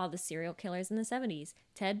all the serial killers in the 70s,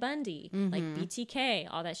 Ted Bundy, like BTK,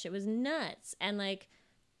 all that shit was nuts. And like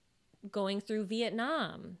going through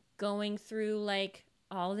Vietnam, going through like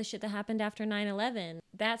all the shit that happened after 9/11.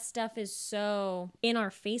 That stuff is so in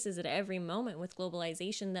our faces at every moment with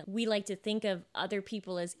globalization that we like to think of other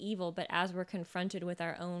people as evil, but as we're confronted with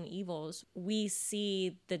our own evils, we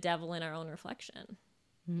see the devil in our own reflection.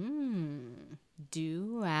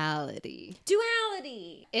 Duality.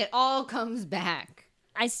 Duality. It all comes back.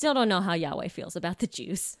 I still don't know how Yahweh feels about the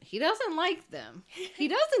Jews. He doesn't like them. He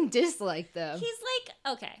doesn't dislike them. He's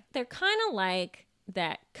like, okay, they're kind of like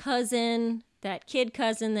that cousin, that kid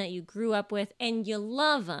cousin that you grew up with, and you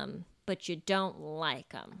love them, but you don't like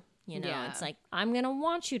them. You know, Yeah. it's like, I'm going to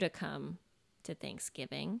want you to come to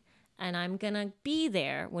Thanksgiving, and I'm going to be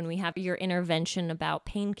there when we have your intervention about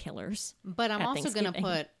painkillers. But I'm at also going to Thanksgiving.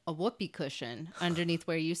 put a whoopee cushion underneath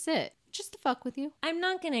where you sit. Just to fuck with you. I'm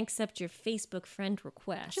not going to accept your Facebook friend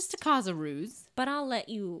request, Just to cause a ruse. but I'll let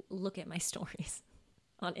you look at my stories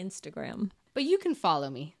on Instagram. But you can follow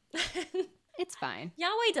me. It's fine.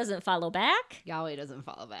 Yahweh doesn't follow back. Yahweh doesn't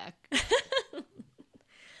follow back.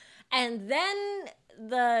 And then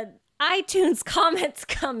the iTunes comments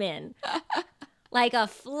come in like a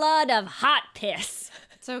flood of hot piss.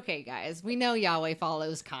 It's okay, guys. We know Yahweh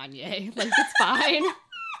follows Kanye. Like, it's fine.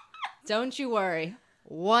 Don't you worry.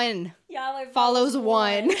 One Yahweh follows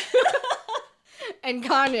one. And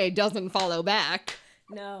Kanye doesn't follow back.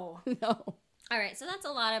 No. No. All right, so that's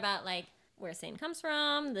a lot about like where Satan comes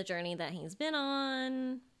from, the journey that he's been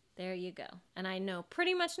on. There you go. And I know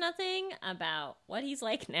pretty much nothing about what he's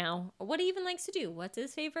like now or what he even likes to do. What's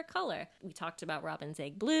his favorite color? We talked about Robin's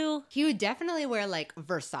egg blue. He would definitely wear, like,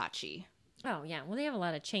 Versace. Oh, yeah. Well, they have a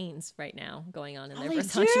lot of chains right now going on in their they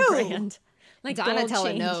Versace do. brand. Like gold Donatella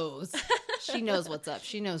chains. knows. She knows what's up.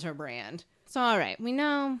 She knows her brand. So, all right, we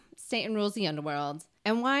know Satan rules the underworld.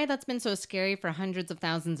 And why that's been so scary for hundreds of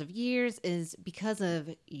thousands of years is because of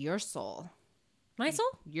your soul. My soul?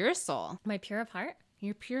 Your soul. My pure of heart?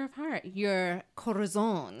 You're pure of heart. Your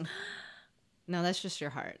corazon. No, that's just your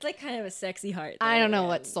heart. It's like kind of a sexy heart. I don't know there.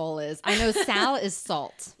 what soul is. I know sal is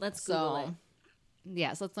salt. Let's Google it.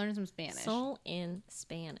 Yes, let's learn some Spanish. Soul in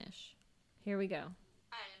Spanish. Here we go.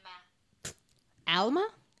 Alma?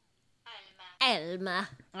 Alma.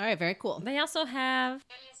 All right, very cool. They also have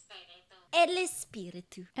El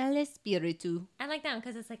Espíritu. El Espíritu. I like that one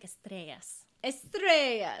because it's like estrellas.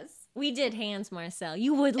 Estrellas. We did hands, Marcel.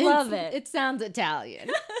 You would love it. It sounds Italian.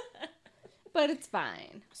 But it's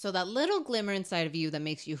fine. So that little glimmer inside of you that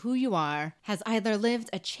makes you who you are has either lived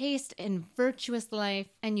a chaste and virtuous life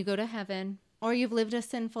and you go to heaven, or you've lived a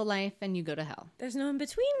sinful life and you go to hell. There's no in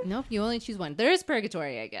between. Nope, you only choose one. There is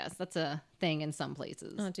purgatory, I guess. That's a thing in some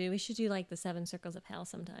places. Oh, dude, we should do like the 7 circles of hell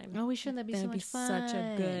sometime. Oh, we should. That'd be so That'd be much fun. such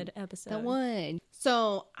a good episode. That would.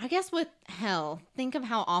 So I guess with hell, think of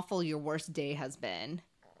how awful your worst day has been.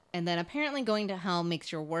 And then apparently going to hell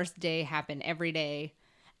makes your worst day happen every day.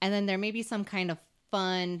 And then there may be some kind of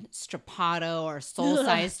fun strapato or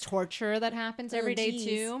soul-sized torture that happens every day geez.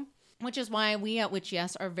 too. Which is why we at Witch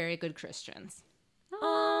Yes are very good Christians.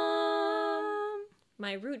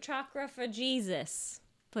 My root chakra for Jesus.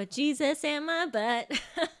 Put Jesus in my butt.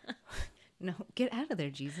 No, get out of there,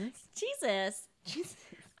 Jesus. Jesus. Jesus.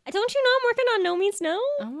 Don't you know I'm working on no means no?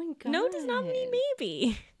 Oh my God. No does not mean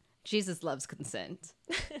maybe. Jesus loves consent.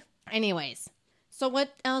 Anyways, so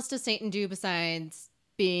what else does Satan do besides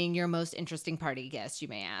being your most interesting party guest, you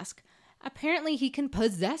may ask? Apparently, he can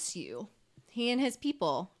possess you. He and his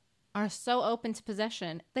people are so open to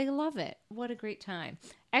possession. They love it. What a great time.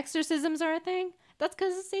 Exorcisms are a thing? That's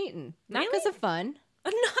because of Satan. Not because Really? of fun.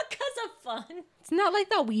 Not because of fun. It's not like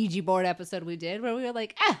that Ouija board episode we did where we were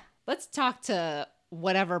like, let's talk to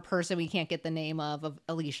whatever person we can't get the name of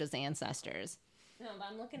Alicia's ancestors. No, but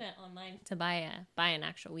I'm looking at online to buy an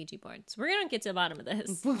actual Ouija board. So we're gonna get to the bottom of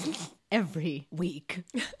this. Every week,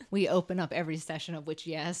 we open up every session of Witch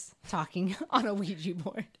Yes talking on a Ouija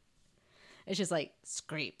board. It's just like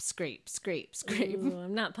scrape, scrape, scrape, scrape. Ooh,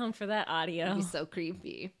 I'm not pumped for that audio. It'd be so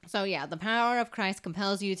creepy. So yeah, the power of Christ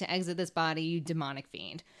compels you to exit this body, you demonic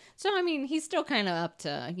fiend. So I mean, he's still kind of up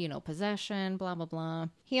to, possession, blah, blah, blah.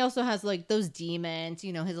 He also has like those demons,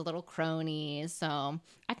 his little cronies. So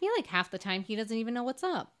I feel like half the time he doesn't even know what's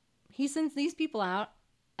up. He sends these people out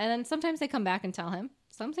and then sometimes they come back and tell him.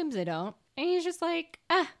 Sometimes they don't. And he's just like,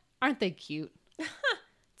 aren't they cute?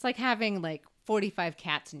 It's like having like 45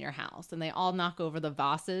 cats in your house and they all knock over the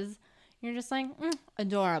vases. You're just like,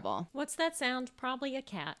 adorable. What's that sound? Probably a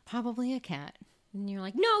cat. Probably a cat. And you're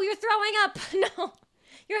like, no, you're throwing up. No,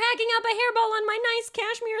 you're hacking up a hairball on my nice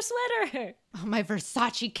cashmere sweater. Oh, my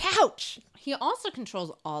Versace couch. He also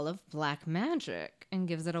controls all of black magic and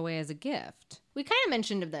gives it away as a gift. We kind of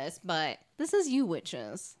mentioned of this, but this is you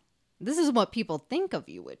witches. This is what people think of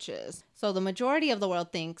you witches. So the majority of the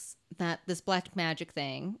world thinks that this black magic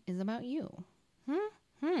thing is about you.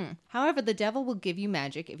 However, the devil will give you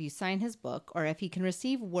magic if you sign his book or if he can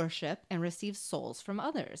receive worship and receive souls from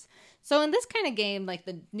others. So in this kind of game, like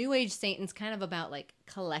the New Age Satan's kind of about like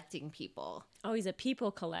collecting people. Oh, he's a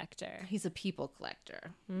people collector. He's a people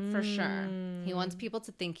collector, for sure. He wants people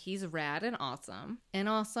to think he's rad and awesome. And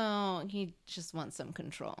also, he just wants some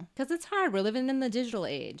control. Because it's hard. We're living in the digital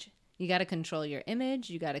age. You got to control your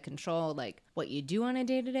image. You got to control like what you do on a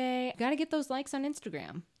day-to-day. You got to get those likes on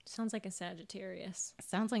Instagram. Sounds like a Sagittarius.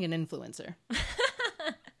 Sounds like an influencer.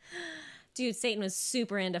 Dude, Satan was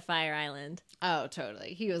super into Fire Island. Oh,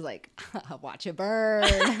 totally. He was like, watch it burn.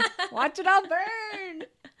 Watch it all burn.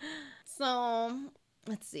 So,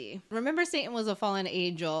 let's see. Remember, Satan was a fallen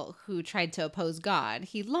angel who tried to oppose God.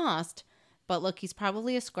 He lost, but look, he's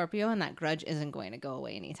probably a Scorpio, and that grudge isn't going to go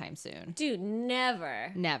away anytime soon. Dude,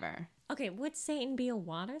 never. Never. Okay, would Satan be a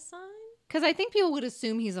water sign? Because I think people would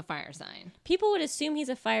assume he's a fire sign. People would assume he's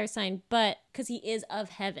a fire sign, but because he is of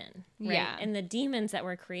heaven, right? Yeah. And the demons that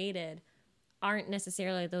were created aren't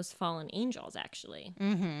necessarily those fallen angels, actually.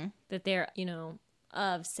 Mm-hmm. That they're,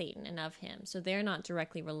 of Satan and of him. So they're not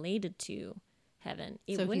directly related to heaven.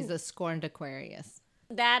 So he's a scorned Aquarius.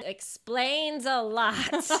 That explains a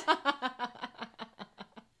lot.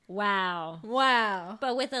 Wow.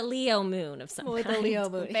 But with a Leo moon of some kind. With a Leo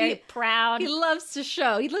moon. Very proud. He loves to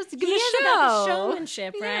show. He loves to give He a is show. about the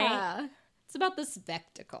showmanship, right? Yeah. It's about the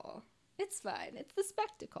spectacle. It's fine. It's the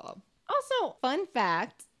spectacle. Also, fun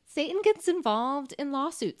fact, Satan gets involved in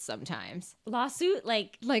lawsuits sometimes. Lawsuit?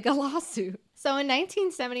 Like a lawsuit. So in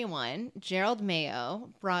 1971, Gerald Mayo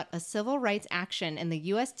brought a civil rights action in the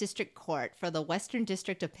U.S. District Court for the Western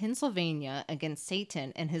District of Pennsylvania against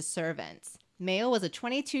Satan and his servants. Mayo was a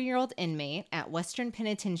 22-year-old inmate at Western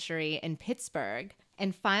Penitentiary in Pittsburgh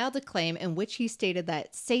and filed a claim in which he stated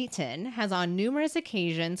that Satan has on numerous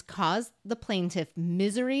occasions caused the plaintiff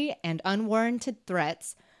misery and unwarranted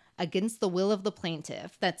threats against the will of the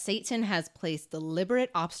plaintiff, that Satan has placed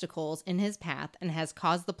deliberate obstacles in his path and has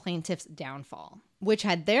caused the plaintiff's downfall, which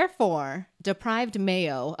had therefore deprived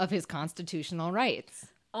Mayo of his constitutional rights.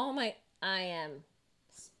 I am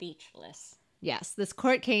speechless. Yes, this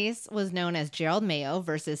court case was known as Gerald Mayo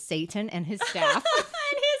versus Satan and his staff.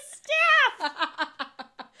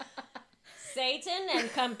 Satan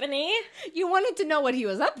and company. You wanted to know what he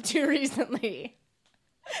was up to recently.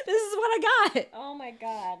 This is what I got. Oh my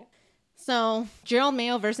God. So, Gerald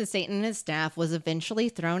Mayo versus Satan and his staff was eventually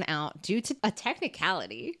thrown out due to a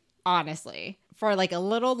technicality, honestly. For like a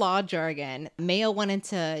little law jargon, Mayo wanted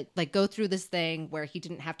to like go through this thing where he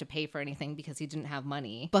didn't have to pay for anything because he didn't have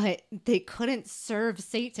money. But they couldn't serve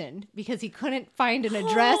Satan because he couldn't find an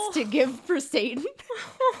address to give for Satan.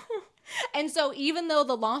 And so even though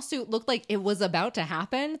the lawsuit looked like it was about to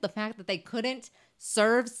happen, the fact that they couldn't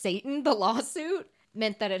serve Satan, the lawsuit,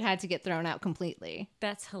 meant that it had to get thrown out completely.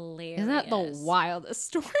 That's hilarious. Isn't that the wildest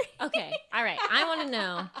story? Okay. All right. I want to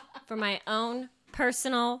know for my own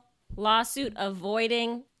personal lawsuit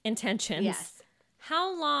avoiding intentions. Yes.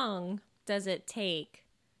 How long does it take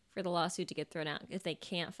for the lawsuit to get thrown out if they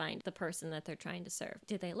can't find the person that they're trying to serve?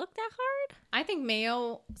 Did they look that hard? I think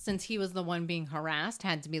Mayo, since he was the one being harassed,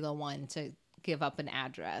 had to be the one to give up an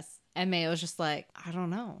address. And Mayo's just like, I don't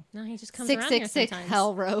know. No, he just comes around here 666 sometimes.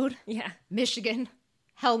 Hell Road. Yeah. Michigan.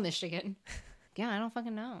 Hell, Michigan. Yeah, I don't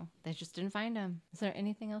fucking know. They just didn't find him. Is there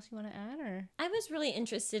anything else you want to add? Or I was really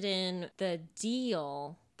interested in the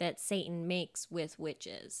deal that Satan makes with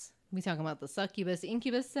witches. we talking about the succubus,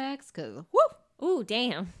 incubus sex? Because, whoo, Ooh,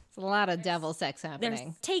 damn. it's a lot of devil sex They're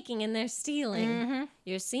happening. taking and they're stealing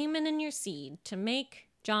your semen and your seed to make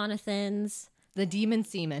Jonathan's The demon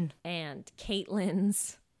semen. and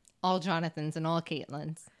Caitlin's. All Jonathans and all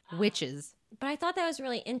Caitlins. Witches. But I thought that was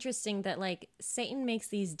really interesting that like Satan makes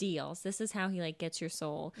these deals. This is how he like gets your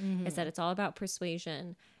soul. Is that it's all about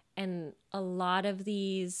persuasion. And a lot of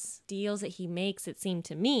these deals that he makes, it seemed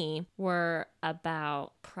to me, were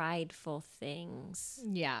about prideful things.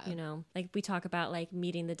 Yeah. You know, like we talk about like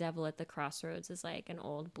meeting the devil at the crossroads is like an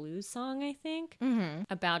old blues song, I think,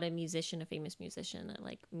 about a musician, a famous musician that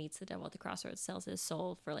like meets the devil at the crossroads, sells his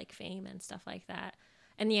soul for like fame and stuff like that.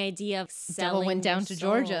 And the idea of selling Devil went down your to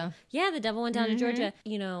soul. Georgia. Yeah, the devil went down to Georgia.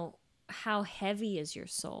 You know, how heavy is your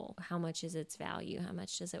soul? How much is its value? How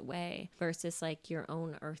much does it weigh? Versus like your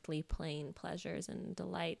own earthly plane pleasures and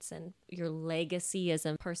delights and your legacy as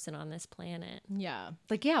a person on this planet. Yeah.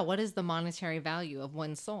 Like, yeah, what is the monetary value of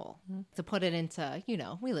one's soul? To put it into, you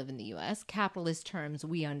know, we live in the U.S., capitalist terms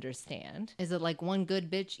we understand. Is it like one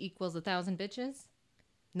good bitch equals 1,000 bitches?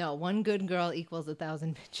 No, one good girl equals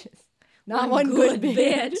 1,000 bitches. Not one good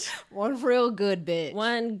bitch. One real good bitch.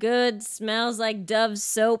 One good smells like Dove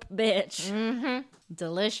soap bitch.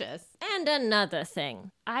 Delicious. And another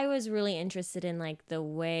thing, I was really interested in like the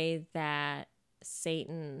way that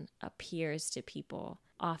Satan appears to people,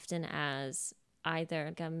 often as either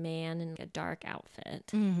like a man in a dark outfit.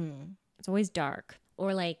 Mm-hmm. It's always dark.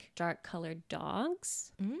 Or like dark colored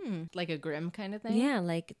dogs. Like a Grimm kind of thing? Yeah,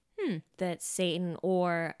 like that Satan,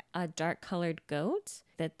 or a dark colored goat.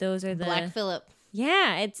 That those are the Black Phillip.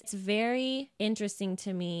 Yeah, it's very interesting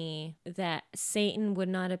to me that Satan would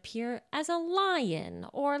not appear as a lion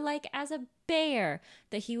or like as a bear,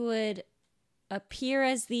 that he would appear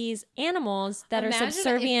as these animals that Imagine are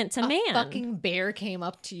subservient to if man. a fucking bear came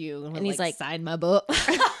up to you and, was he's like, sign my book.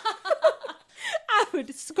 I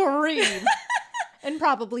would scream and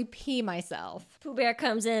probably pee myself. Pooh Bear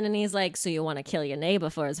comes in and he's like, so you want to kill your neighbor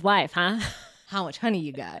for his wife, huh? How much honey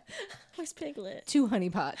you got? Where's Piglet? 2 honey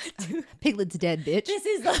pots. Piglet's dead, bitch. This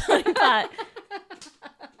is the honey pot.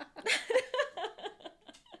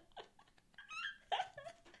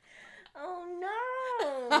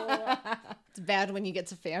 Oh no. It's bad when you get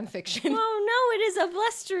to fan fiction. Oh no, it is a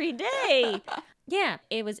blustery day. Yeah,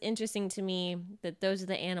 it was interesting to me that those are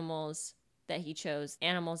the animals that he chose,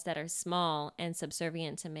 animals that are small and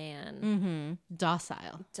subservient to man. Mm-hmm.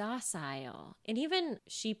 Docile. Docile. And even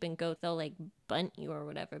sheep and goat, they'll like bunt you or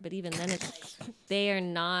whatever, but even then they are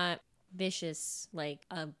not vicious like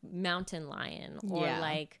a mountain lion or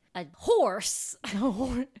like a horse.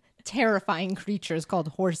 Terrifying creatures called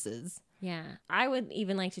horses. Yeah. I would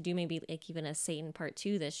even like to do maybe like even a Satan part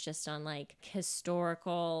 2 that's just on like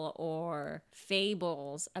historical or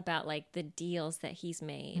fables about like the deals that he's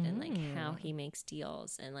made and like how he makes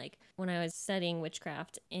deals. And like when I was studying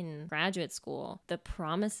witchcraft in graduate school, the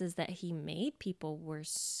promises that he made people were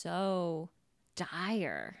so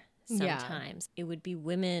dire sometimes. It would be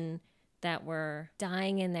women that were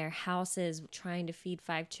dying in their houses trying to feed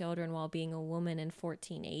 5 children while being a woman in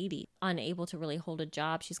 1480, unable to really hold a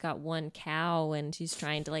job. She's got 1 cow and she's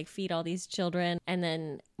trying to like feed all these children. And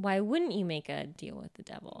then why wouldn't you make a deal with the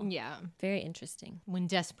devil? Yeah. Very interesting. When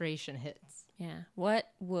desperation hits. Yeah. What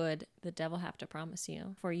would the devil have to promise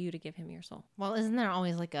you for you to give him your soul? Well, isn't there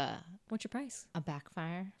always like What's your price? a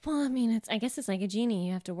backfire? Well, I mean, I guess it's like a genie.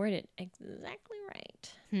 You have to word it exactly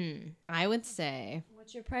right. I would say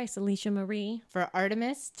What's your price, Alicia Marie? for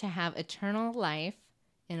Artemis to have eternal life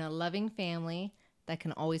in a loving family that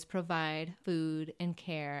can always provide food and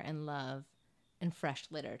care and love and fresh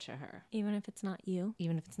litter to her, Even if it's not you.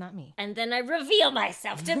 even if it's not me. And then I reveal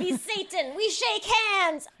myself to be Satan. We shake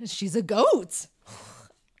hands. She's a goat.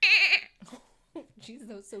 Jeez,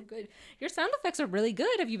 that was so good. Your sound effects are really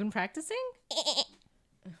good. Have you been practicing?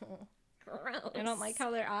 Gross. I don't like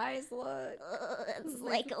how their eyes look. It's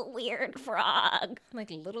like a weird frog. Like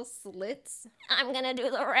little slits. I'm gonna do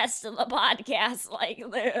the rest of the podcast like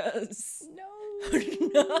this. No.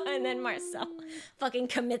 And then Marcel fucking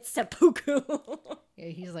commits seppuku. Yeah,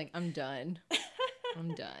 he's like, I'm done.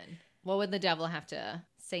 I'm done. What would the devil have to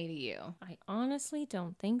say to you? I honestly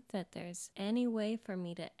don't think that there's any way for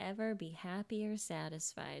me to ever be happy or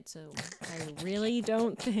satisfied. So I really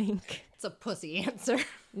don't think. It's a pussy answer.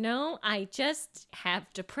 No, I just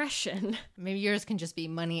have depression. Maybe yours can just be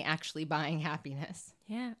money actually buying happiness.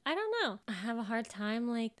 Yeah, I don't know. I have a hard time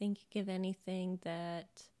like thinking of anything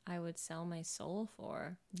that I would sell my soul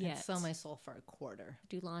for. I'd sell my soul for a quarter.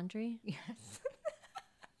 Do laundry? Yes.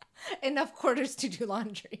 Enough quarters to do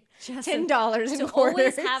laundry. Just $10 in to quarters.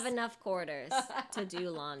 always have enough quarters to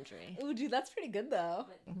do laundry. Ooh, dude, that's pretty good though.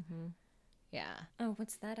 Yeah. Oh,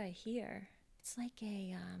 what's that I hear? It's like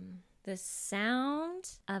the sound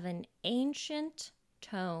of an ancient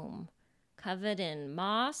tome covered in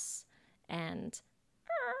moss and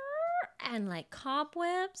like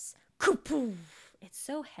cobwebs. Kapoof. It's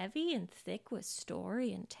so heavy and thick with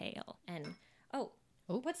story and tale. And oh,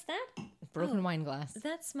 what's that? Broken wine glass.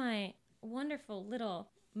 That's my wonderful little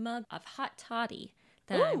mug of hot toddy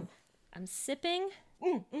that I'm sipping.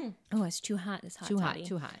 Oh, it's too hot. This hot toddy.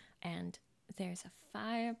 Too hot. And there's a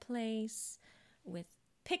fireplace with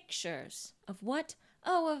pictures of what?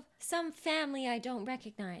 Oh, of some family I don't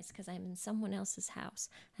recognize because I'm in someone else's house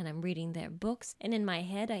and I'm reading their books. And in my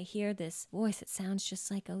head, I hear this voice that sounds just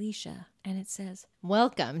like Alicia. And it says,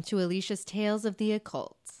 Welcome to Alicia's Tales of the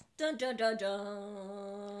Occult. dun dun dun dun.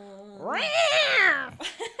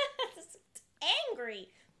 Angry,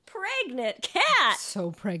 pregnant cat. So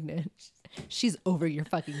pregnant. She's over your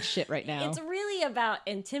fucking shit right now. It's really about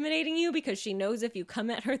intimidating you because she knows if you come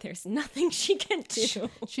at her, there's nothing she can do.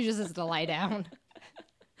 She just has to lie down.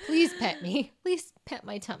 Please pet me. Please pet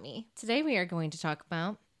my tummy. Today we are going to talk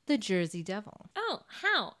about the Jersey Devil. Oh,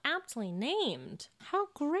 how aptly named. How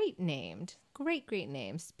great named. Great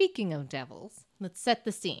name. Speaking of devils, let's set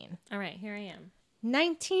the scene. All right, here I am.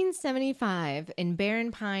 1975 in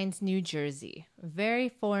Barren Pines, New Jersey. Very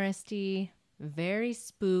foresty, very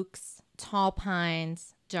spooks, tall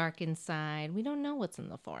pines, dark inside. We don't know what's in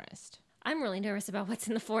the forest. I'm really nervous about what's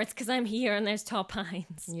in the forest because I'm here and there's tall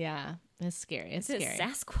pines. Yeah, it's scary. It's Is it scary.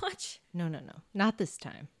 Sasquatch? No. Not this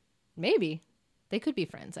time. Maybe. They could be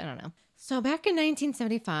friends. I don't know. So back in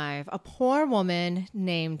 1975, a poor woman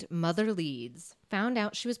named Mother Leeds found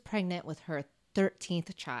out she was pregnant with her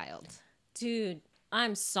 13th child. Dude,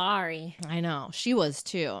 I'm sorry. I know. She was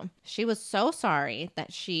too. She was so sorry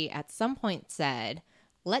that she at some point said,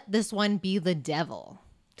 "Let this one be the devil."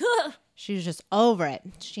 She was just over it.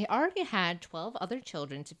 She already had 12 other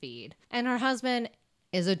children to feed, and her husband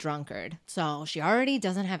is a drunkard. So she already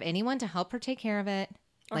doesn't have anyone to help her take care of it.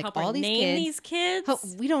 Or help her name these kids. Oh,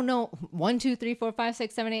 we don't know. 1, 2, 3, 4, 5,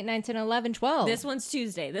 6, 7, 8, 9, 10, 11, 12. This one's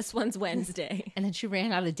Tuesday. This one's Wednesday. And then she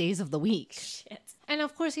ran out of days of the week. Shit. And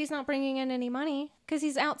of course, he's not bringing in any money because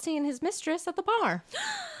he's out seeing his mistress at the bar.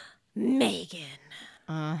 Megan.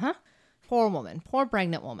 Uh-huh. Poor woman. Poor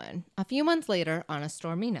pregnant woman. A few months later, on a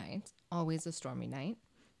stormy night, always a stormy night,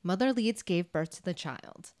 Mother Leeds gave birth to the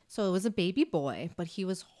child. So it was a baby boy, but he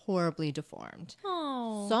was horribly deformed.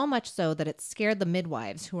 Oh. So much so that it scared the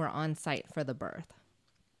midwives who were on site for the birth.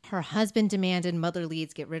 Her husband demanded Mother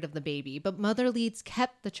Leeds get rid of the baby, but Mother Leeds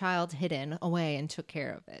kept the child hidden away and took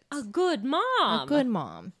care of it. A good mom. A good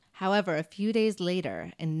mom. However, a few days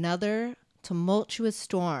later, another tumultuous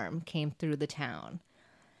storm came through the town,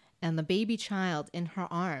 and the baby child in her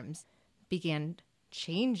arms began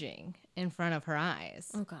changing in front of her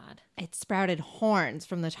eyes. Oh, God. It sprouted horns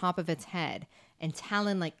from the top of its head, and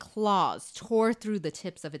talon-like claws tore through the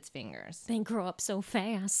tips of its fingers. They grow up so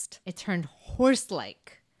fast. It turned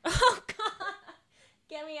horse-like. Oh, God.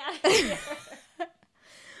 Get me out of here.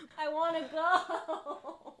 I want to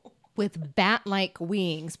go. With bat-like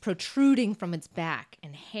wings protruding from its back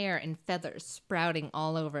and hair and feathers sprouting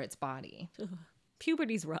all over its body.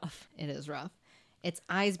 Puberty's rough. It is rough. Its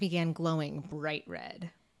eyes began glowing bright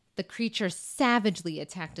red. The creature savagely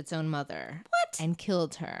attacked its own mother. What? And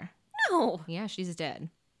killed her. No. Yeah, she's dead.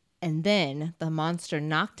 And then the monster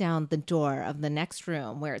knocked down the door of the next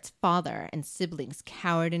room where its father and siblings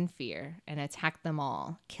cowered in fear and attacked them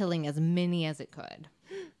all, killing as many as it could.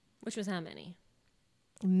 Which was how many?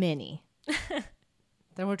 Many.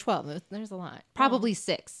 There were 12. There's a lot. Probably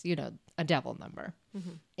 6, a devil number.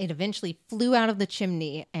 Mm-hmm. It eventually flew out of the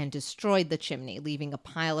chimney and destroyed the chimney, leaving a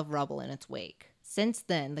pile of rubble in its wake. Since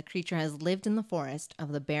then, the creature has lived in the forest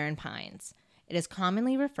of the Barren Pines. It is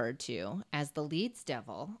commonly referred to as the Leeds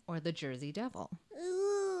Devil or the Jersey Devil.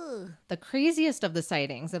 Ooh. The craziest of the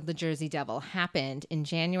sightings of the Jersey Devil happened in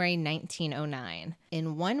January 1909.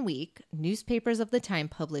 In 1 week, newspapers of the time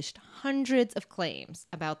published hundreds of claims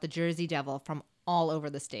about the Jersey Devil from all over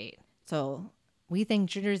the state. So we think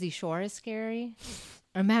Jersey Shore is scary.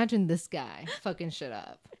 Imagine this guy fucking shit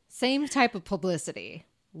up. Same type of publicity.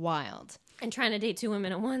 Wild. And trying to date 2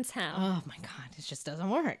 women at once, how? Oh my God, it just doesn't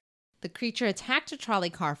work. The creature attacked a trolley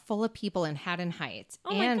car full of people in Haddon Heights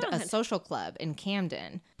and a social club in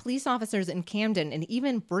Camden. Police officers in Camden and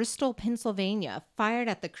even Bristol, Pennsylvania fired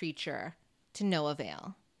at the creature to no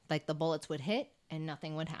avail. Like the bullets would hit and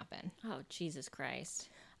nothing would happen. Oh, Jesus Christ.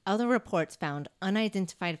 Other reports found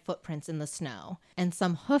unidentified footprints in the snow and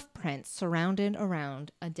some hoof prints surrounded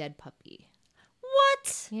around a dead puppy.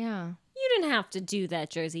 What? Yeah. You didn't have to do that,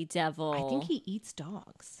 Jersey Devil. I think he eats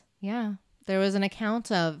dogs. Yeah. There was an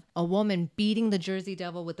account of a woman beating the Jersey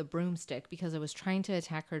Devil with a broomstick because it was trying to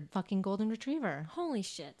attack her fucking golden retriever. Holy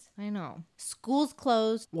shit. I know. Schools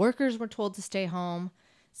closed. Workers were told to stay home.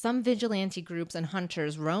 Some vigilante groups and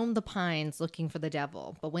hunters roamed the pines looking for the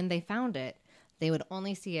devil, but when they found it, they would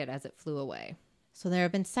only see it as it flew away. So there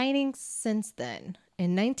have been sightings since then.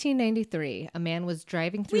 In 1993, a man was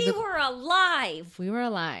driving through We were alive. We were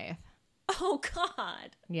alive. Oh,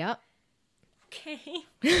 God. Yep. Okay.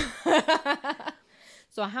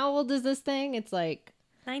 So how old is this thing? It's like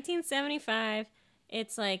 1975.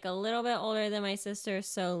 It's like a little bit older than my sister,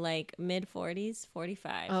 so like mid-40s,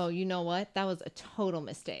 45. Oh, you know what? That was a total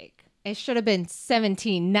mistake. It should have been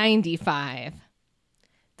 1795.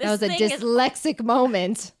 That was a dyslexic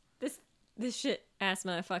moment. This shit ass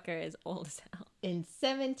motherfucker is old as hell. In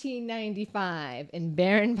 1795 in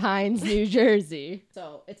Barren Pines, New Jersey.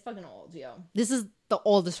 So it's fucking old, yo. This is the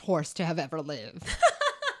oldest horse to have ever lived.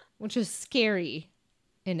 Which is scary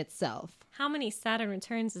in itself. How many Saturn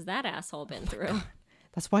returns has that asshole been through? God.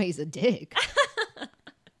 That's why he's a dick.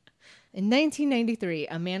 In 1993,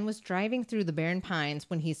 a man was driving through the Barren Pines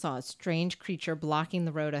when he saw a strange creature blocking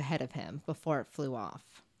the road ahead of him before it flew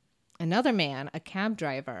off. Another man, a cab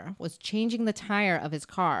driver, was changing the tire of his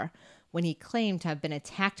car when he claimed to have been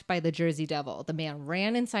attacked by the Jersey Devil. The man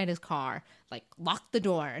ran inside his car, like locked the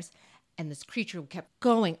doors, and this creature kept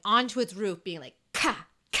going onto its roof, being like, ka,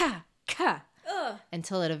 ka, ka,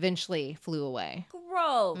 until it eventually flew away.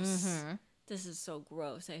 Gross. This is so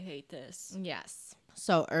gross. I hate this. Yes.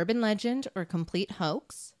 So, urban legend or complete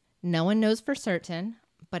hoax? No one knows for certain,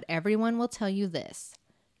 but everyone will tell you this.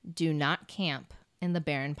 Do not camp in the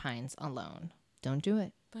Barren Pines alone. Don't do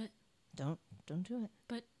it. But Don't do it.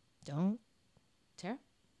 but Don't. Tara?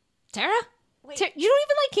 Wait. You don't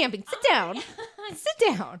even like camping. Sit down.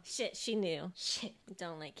 Sit down. shit, she knew. Shit.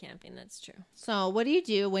 Don't like camping. That's true. So, what do you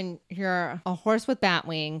do when you're a horse with bat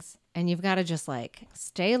wings and you've got to just like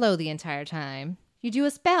stay low the entire time? You do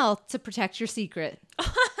a spell to protect your secret.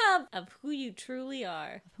 Of who you truly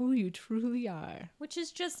are, Who you truly are. which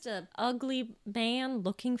is just a ugly man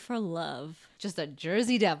looking for love. Just a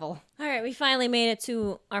Jersey Devil. All right, we finally made it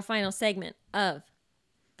to our final segment of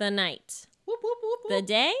the night. Whoop, whoop, whoop, whoop. The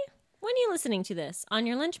day? When are you listening to this? On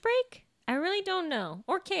your lunch break? I really don't know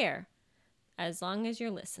or care. As long as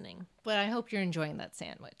you're listening. But I hope you're enjoying that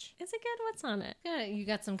sandwich. Is it good? What's on it? Yeah, you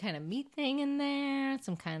got some kind of meat thing in there.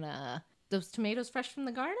 Some kind of... Those tomatoes fresh from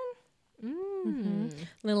the garden?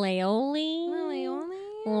 Little aioli.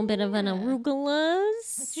 A little bit of an arugula.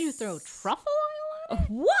 Did you throw truffle oil on it?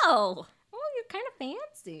 Whoa! Oh, you're kind of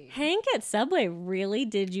fancy. Hank at Subway really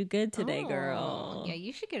did you good today, girl. Yeah,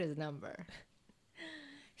 you should get his number.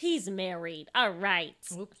 He's married. All right.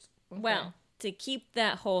 Whoops. Well, to keep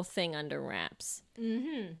that whole thing under wraps.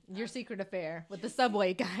 Your secret affair with the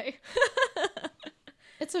Subway guy.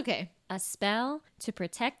 It's okay. A spell to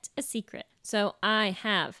protect a secret. So I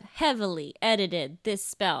have heavily edited this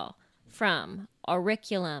spell from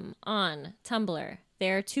Auriculum on Tumblr.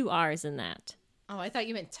 There are 2 R's in that. Oh, I thought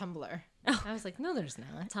you meant Tumblr. I was like, no, there's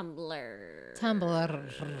not. Tumblr.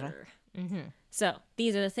 Tumblr. So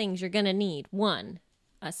these are the things you're going to need. 1,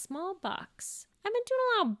 a small box. I've been doing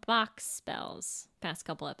a lot of box spells past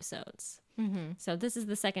couple episodes. So this is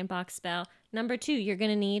the second box spell. Number 2, you're going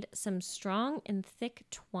to need some strong and thick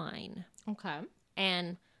twine. Okay.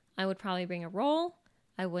 And I would probably bring a roll.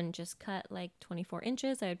 I wouldn't just cut like 24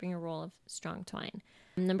 inches. I would bring a roll of strong twine.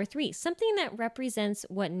 Number 3, something that represents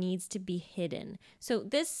what needs to be hidden. So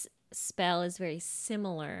this spell is very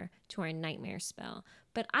similar to our nightmare spell,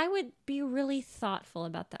 but I would be really thoughtful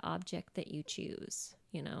about the object that you choose,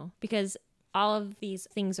 because all of these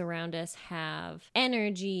things around us have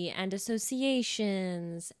energy and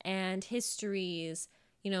associations and histories.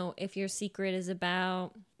 If your secret is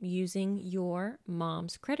about using your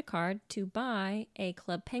mom's credit card to buy a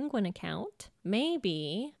Club Penguin account,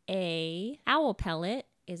 maybe a owl pellet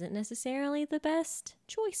isn't necessarily the best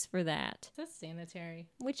choice for that. That's sanitary.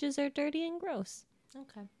 Witches are dirty and gross.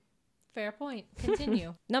 Okay. Fair point.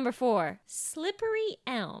 Continue. Number 4, slippery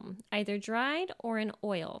elm, either dried or in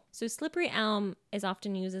oil. So slippery elm is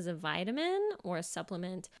often used as a vitamin or a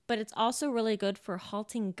supplement, but it's also really good for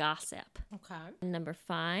halting gossip. Okay. Number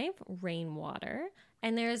 5, rainwater.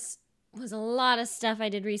 And was a lot of stuff I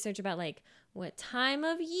did research about, like what time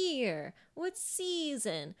of year, what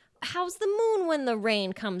season, how's the moon when the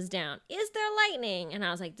rain comes down, is there lightning? And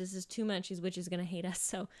I was like, this is too much. These witches are going to hate us.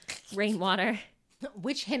 So rainwater.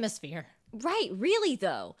 Which hemisphere? Right, really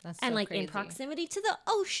though. That's and so like crazy. in proximity to the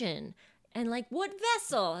ocean. And like what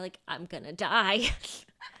vessel? Like I'm gonna die.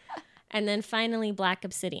 And then finally black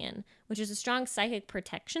obsidian, which is a strong psychic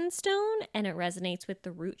protection stone, and it resonates with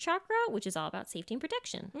the root chakra, which is all about safety and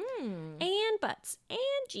protection. And butts and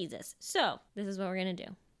Jesus. So this is what we're gonna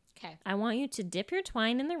do. Okay. I want you to dip your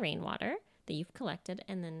twine in the rainwater that you've collected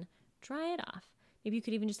and then dry it off. Maybe you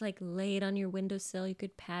could even just like lay it on your windowsill. You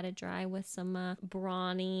could pat it dry with some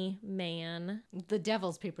brawny man. The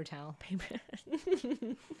devil's paper towel.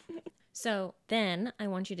 So then I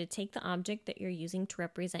want you to take the object that you're using to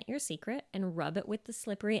represent your secret and rub it with the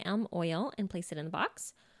slippery elm oil and place it in the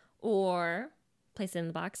box. Or place it in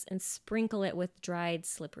the box and sprinkle it with dried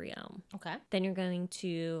slippery elm. Okay. Then you're going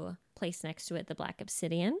to place next to it the black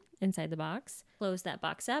obsidian inside the box. Close that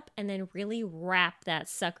box up and then really wrap that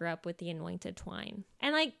sucker up with the anointed twine.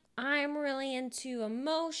 And like, I'm really into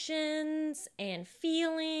emotions and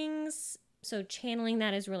feelings, so channeling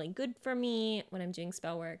that is really good for me when I'm doing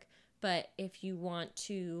spell work. But if you want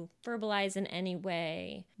to verbalize in any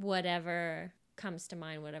way, whatever comes to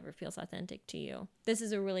mind, whatever feels authentic to you, this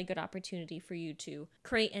is a really good opportunity for you to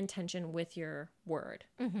create intention with your word.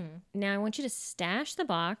 Now I want you to stash the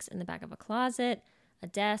box in the back of a closet, a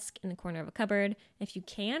desk, in the corner of a cupboard. If you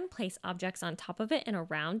can, place objects on top of it and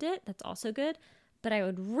around it. That's also good. But I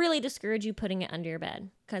would really discourage you putting it under your bed,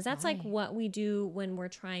 because that's like what we do when we're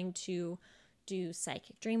trying to do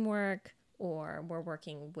psychic dream work or we're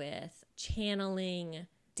working with channeling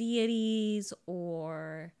deities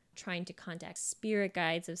or trying to contact spirit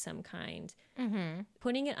guides of some kind,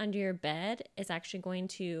 putting it under your bed is actually going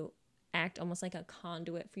to act almost like a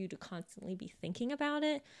conduit for you to constantly be thinking about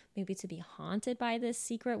it, maybe to be haunted by this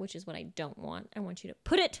secret, which is what I don't want. I want you to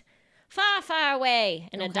put it far, far away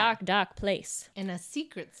in a dark, dark place. In a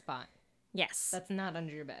secret spot. Yes. That's not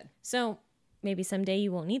under your bed. So maybe someday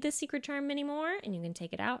you won't need this secret charm anymore and you can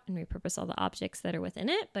take it out and repurpose all the objects that are within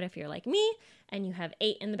it. But if you're like me and you have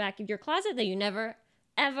 8 in the back of your closet that you never,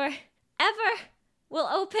 ever, ever will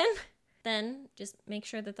open, then just make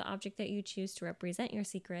sure that the object that you choose to represent your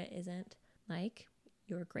secret isn't like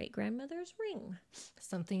your great-grandmother's ring.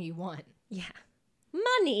 Something you want. Yeah.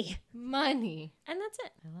 Money. And that's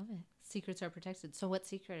it. I love it. Secrets are protected. So what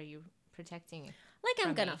secret are you protecting? Like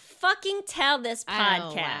I'm gonna fucking tell this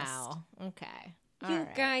podcast. Oh, wow. Okay. You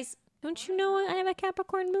guys, don't you know I have a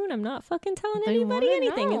Capricorn moon? I'm not fucking telling They anybody wanna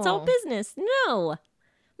anything. It's all know. business. No.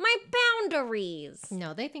 My boundaries.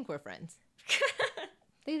 No, they think we're friends.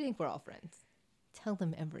 They think we're all friends. Tell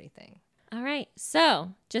them everything. All right.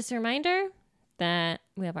 So just a reminder that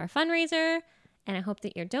we have our fundraiser and I hope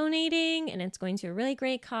that you're donating and it's going to a really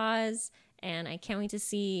great cause. And I can't wait to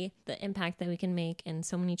see the impact that we can make in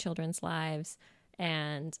so many children's lives.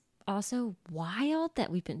 And also wild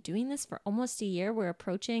that we've been doing this for almost a year. We're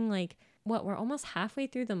approaching we're almost halfway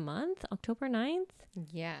through the month, October 9th.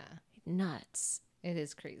 Yeah. Nuts. It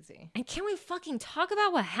is crazy. And can we fucking talk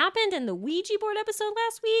about what happened in the Ouija board episode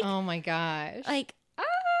last week? Oh my gosh.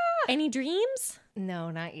 Any dreams?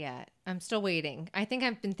 No, not yet. I'm still waiting. I think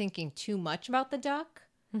I've been thinking too much about the duck.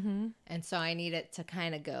 Mm-hmm. And so I need it to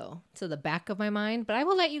kind of go to the back of my mind. But I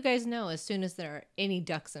will let you guys know as soon as there are any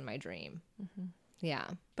ducks in my dream. Mm-hmm. Yeah.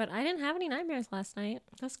 But I didn't have any nightmares last night.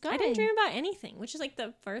 That's good. I didn't dream about anything, which is like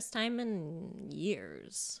the first time in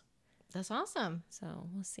years. That's awesome. So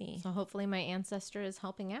we'll see. So hopefully my ancestor is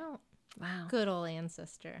helping out. Wow. Good old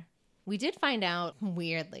ancestor. We did find out,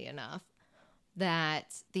 weirdly enough,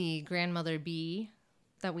 that the grandmother bee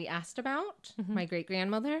that we asked about, my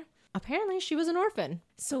great-grandmother, apparently she was an orphan.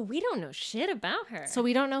 So we don't know shit about her. So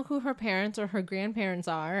we don't know who her parents or her grandparents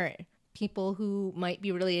are. People who might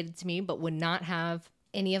be related to me but would not have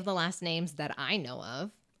any of the last names that I know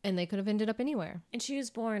of. And they could have ended up anywhere. And she was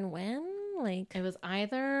born when? It was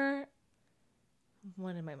either...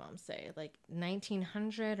 What did my mom say?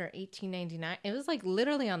 1900 or 1899. It was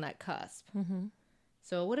literally on that cusp. Mm-hmm.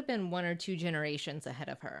 So it would have been 1 or 2 generations ahead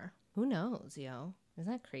of her. Who knows, yo?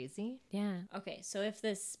 Isn't that crazy? Yeah. Okay, so if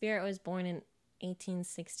the spirit was born in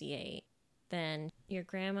 1868, then your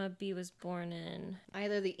grandma B was born in...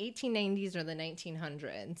 Either the 1890s or the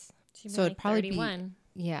 1900s. So it'd probably 31.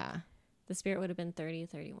 Yeah. The spirit would have been 30,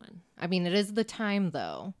 31. I mean, it is the time,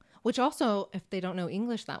 though. Which also, if they don't know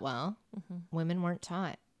English that well, women weren't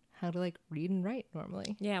taught how to read and write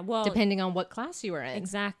normally. Yeah, well... Depending on what class you were in.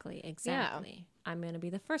 Exactly. Yeah. I'm going to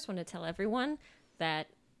be the first one to tell everyone that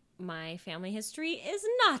my family history is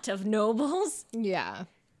not of nobles. Yeah.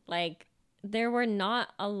 There were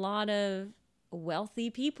not a lot of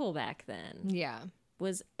wealthy people back then. Yeah.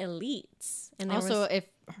 Was elites. And also, if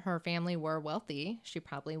her family were wealthy, she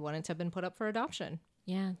probably wouldn't have been put up for adoption.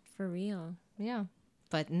 Yeah, for real. Yeah.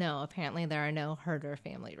 But no, apparently there are no herder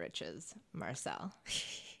family riches, Marcel.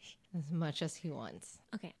 As much as he wants.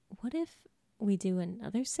 Okay, what if we do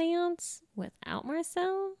another seance without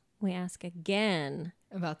Marcel? We ask again.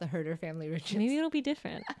 About the herder family riches. Maybe it'll be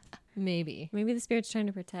different. Maybe. Maybe the spirit's trying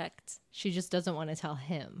to protect. She just doesn't want to tell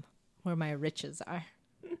him where my riches are.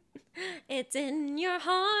 It's in your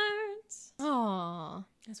heart. Aww.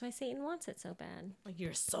 That's why Satan wants it so bad.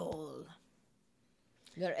 Your soul.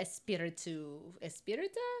 Your espiritu.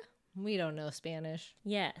 Espirita? We don't know Spanish.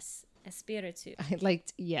 Yes. Espiritu. I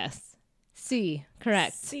liked yes. Sí.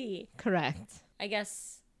 Correct. Sí. Correct. I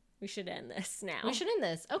guess we should end this now. We should end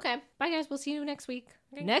this. Okay. Bye, guys. We'll see you next week.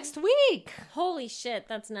 Okay. Next week. Holy shit,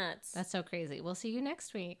 that's nuts. That's so crazy. We'll see you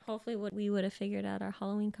next week. Hopefully we would have figured out our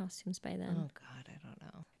Halloween costumes by then. Oh, God. I don't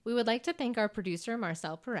know. We would like to thank our producer,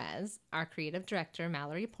 Marcel Perez, our creative director,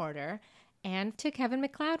 Mallory Porter, and to Kevin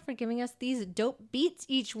MacLeod for giving us these dope beats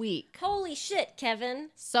each week. Holy shit, Kevin.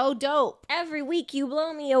 So dope. Every week you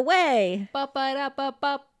blow me away.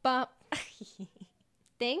 Ba-ba-da-ba-ba-ba.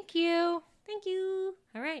 Thank you. Thank you.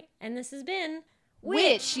 All right. And this has been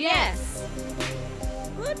Witch Yes.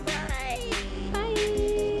 Goodbye. Bye.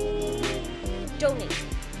 Donate.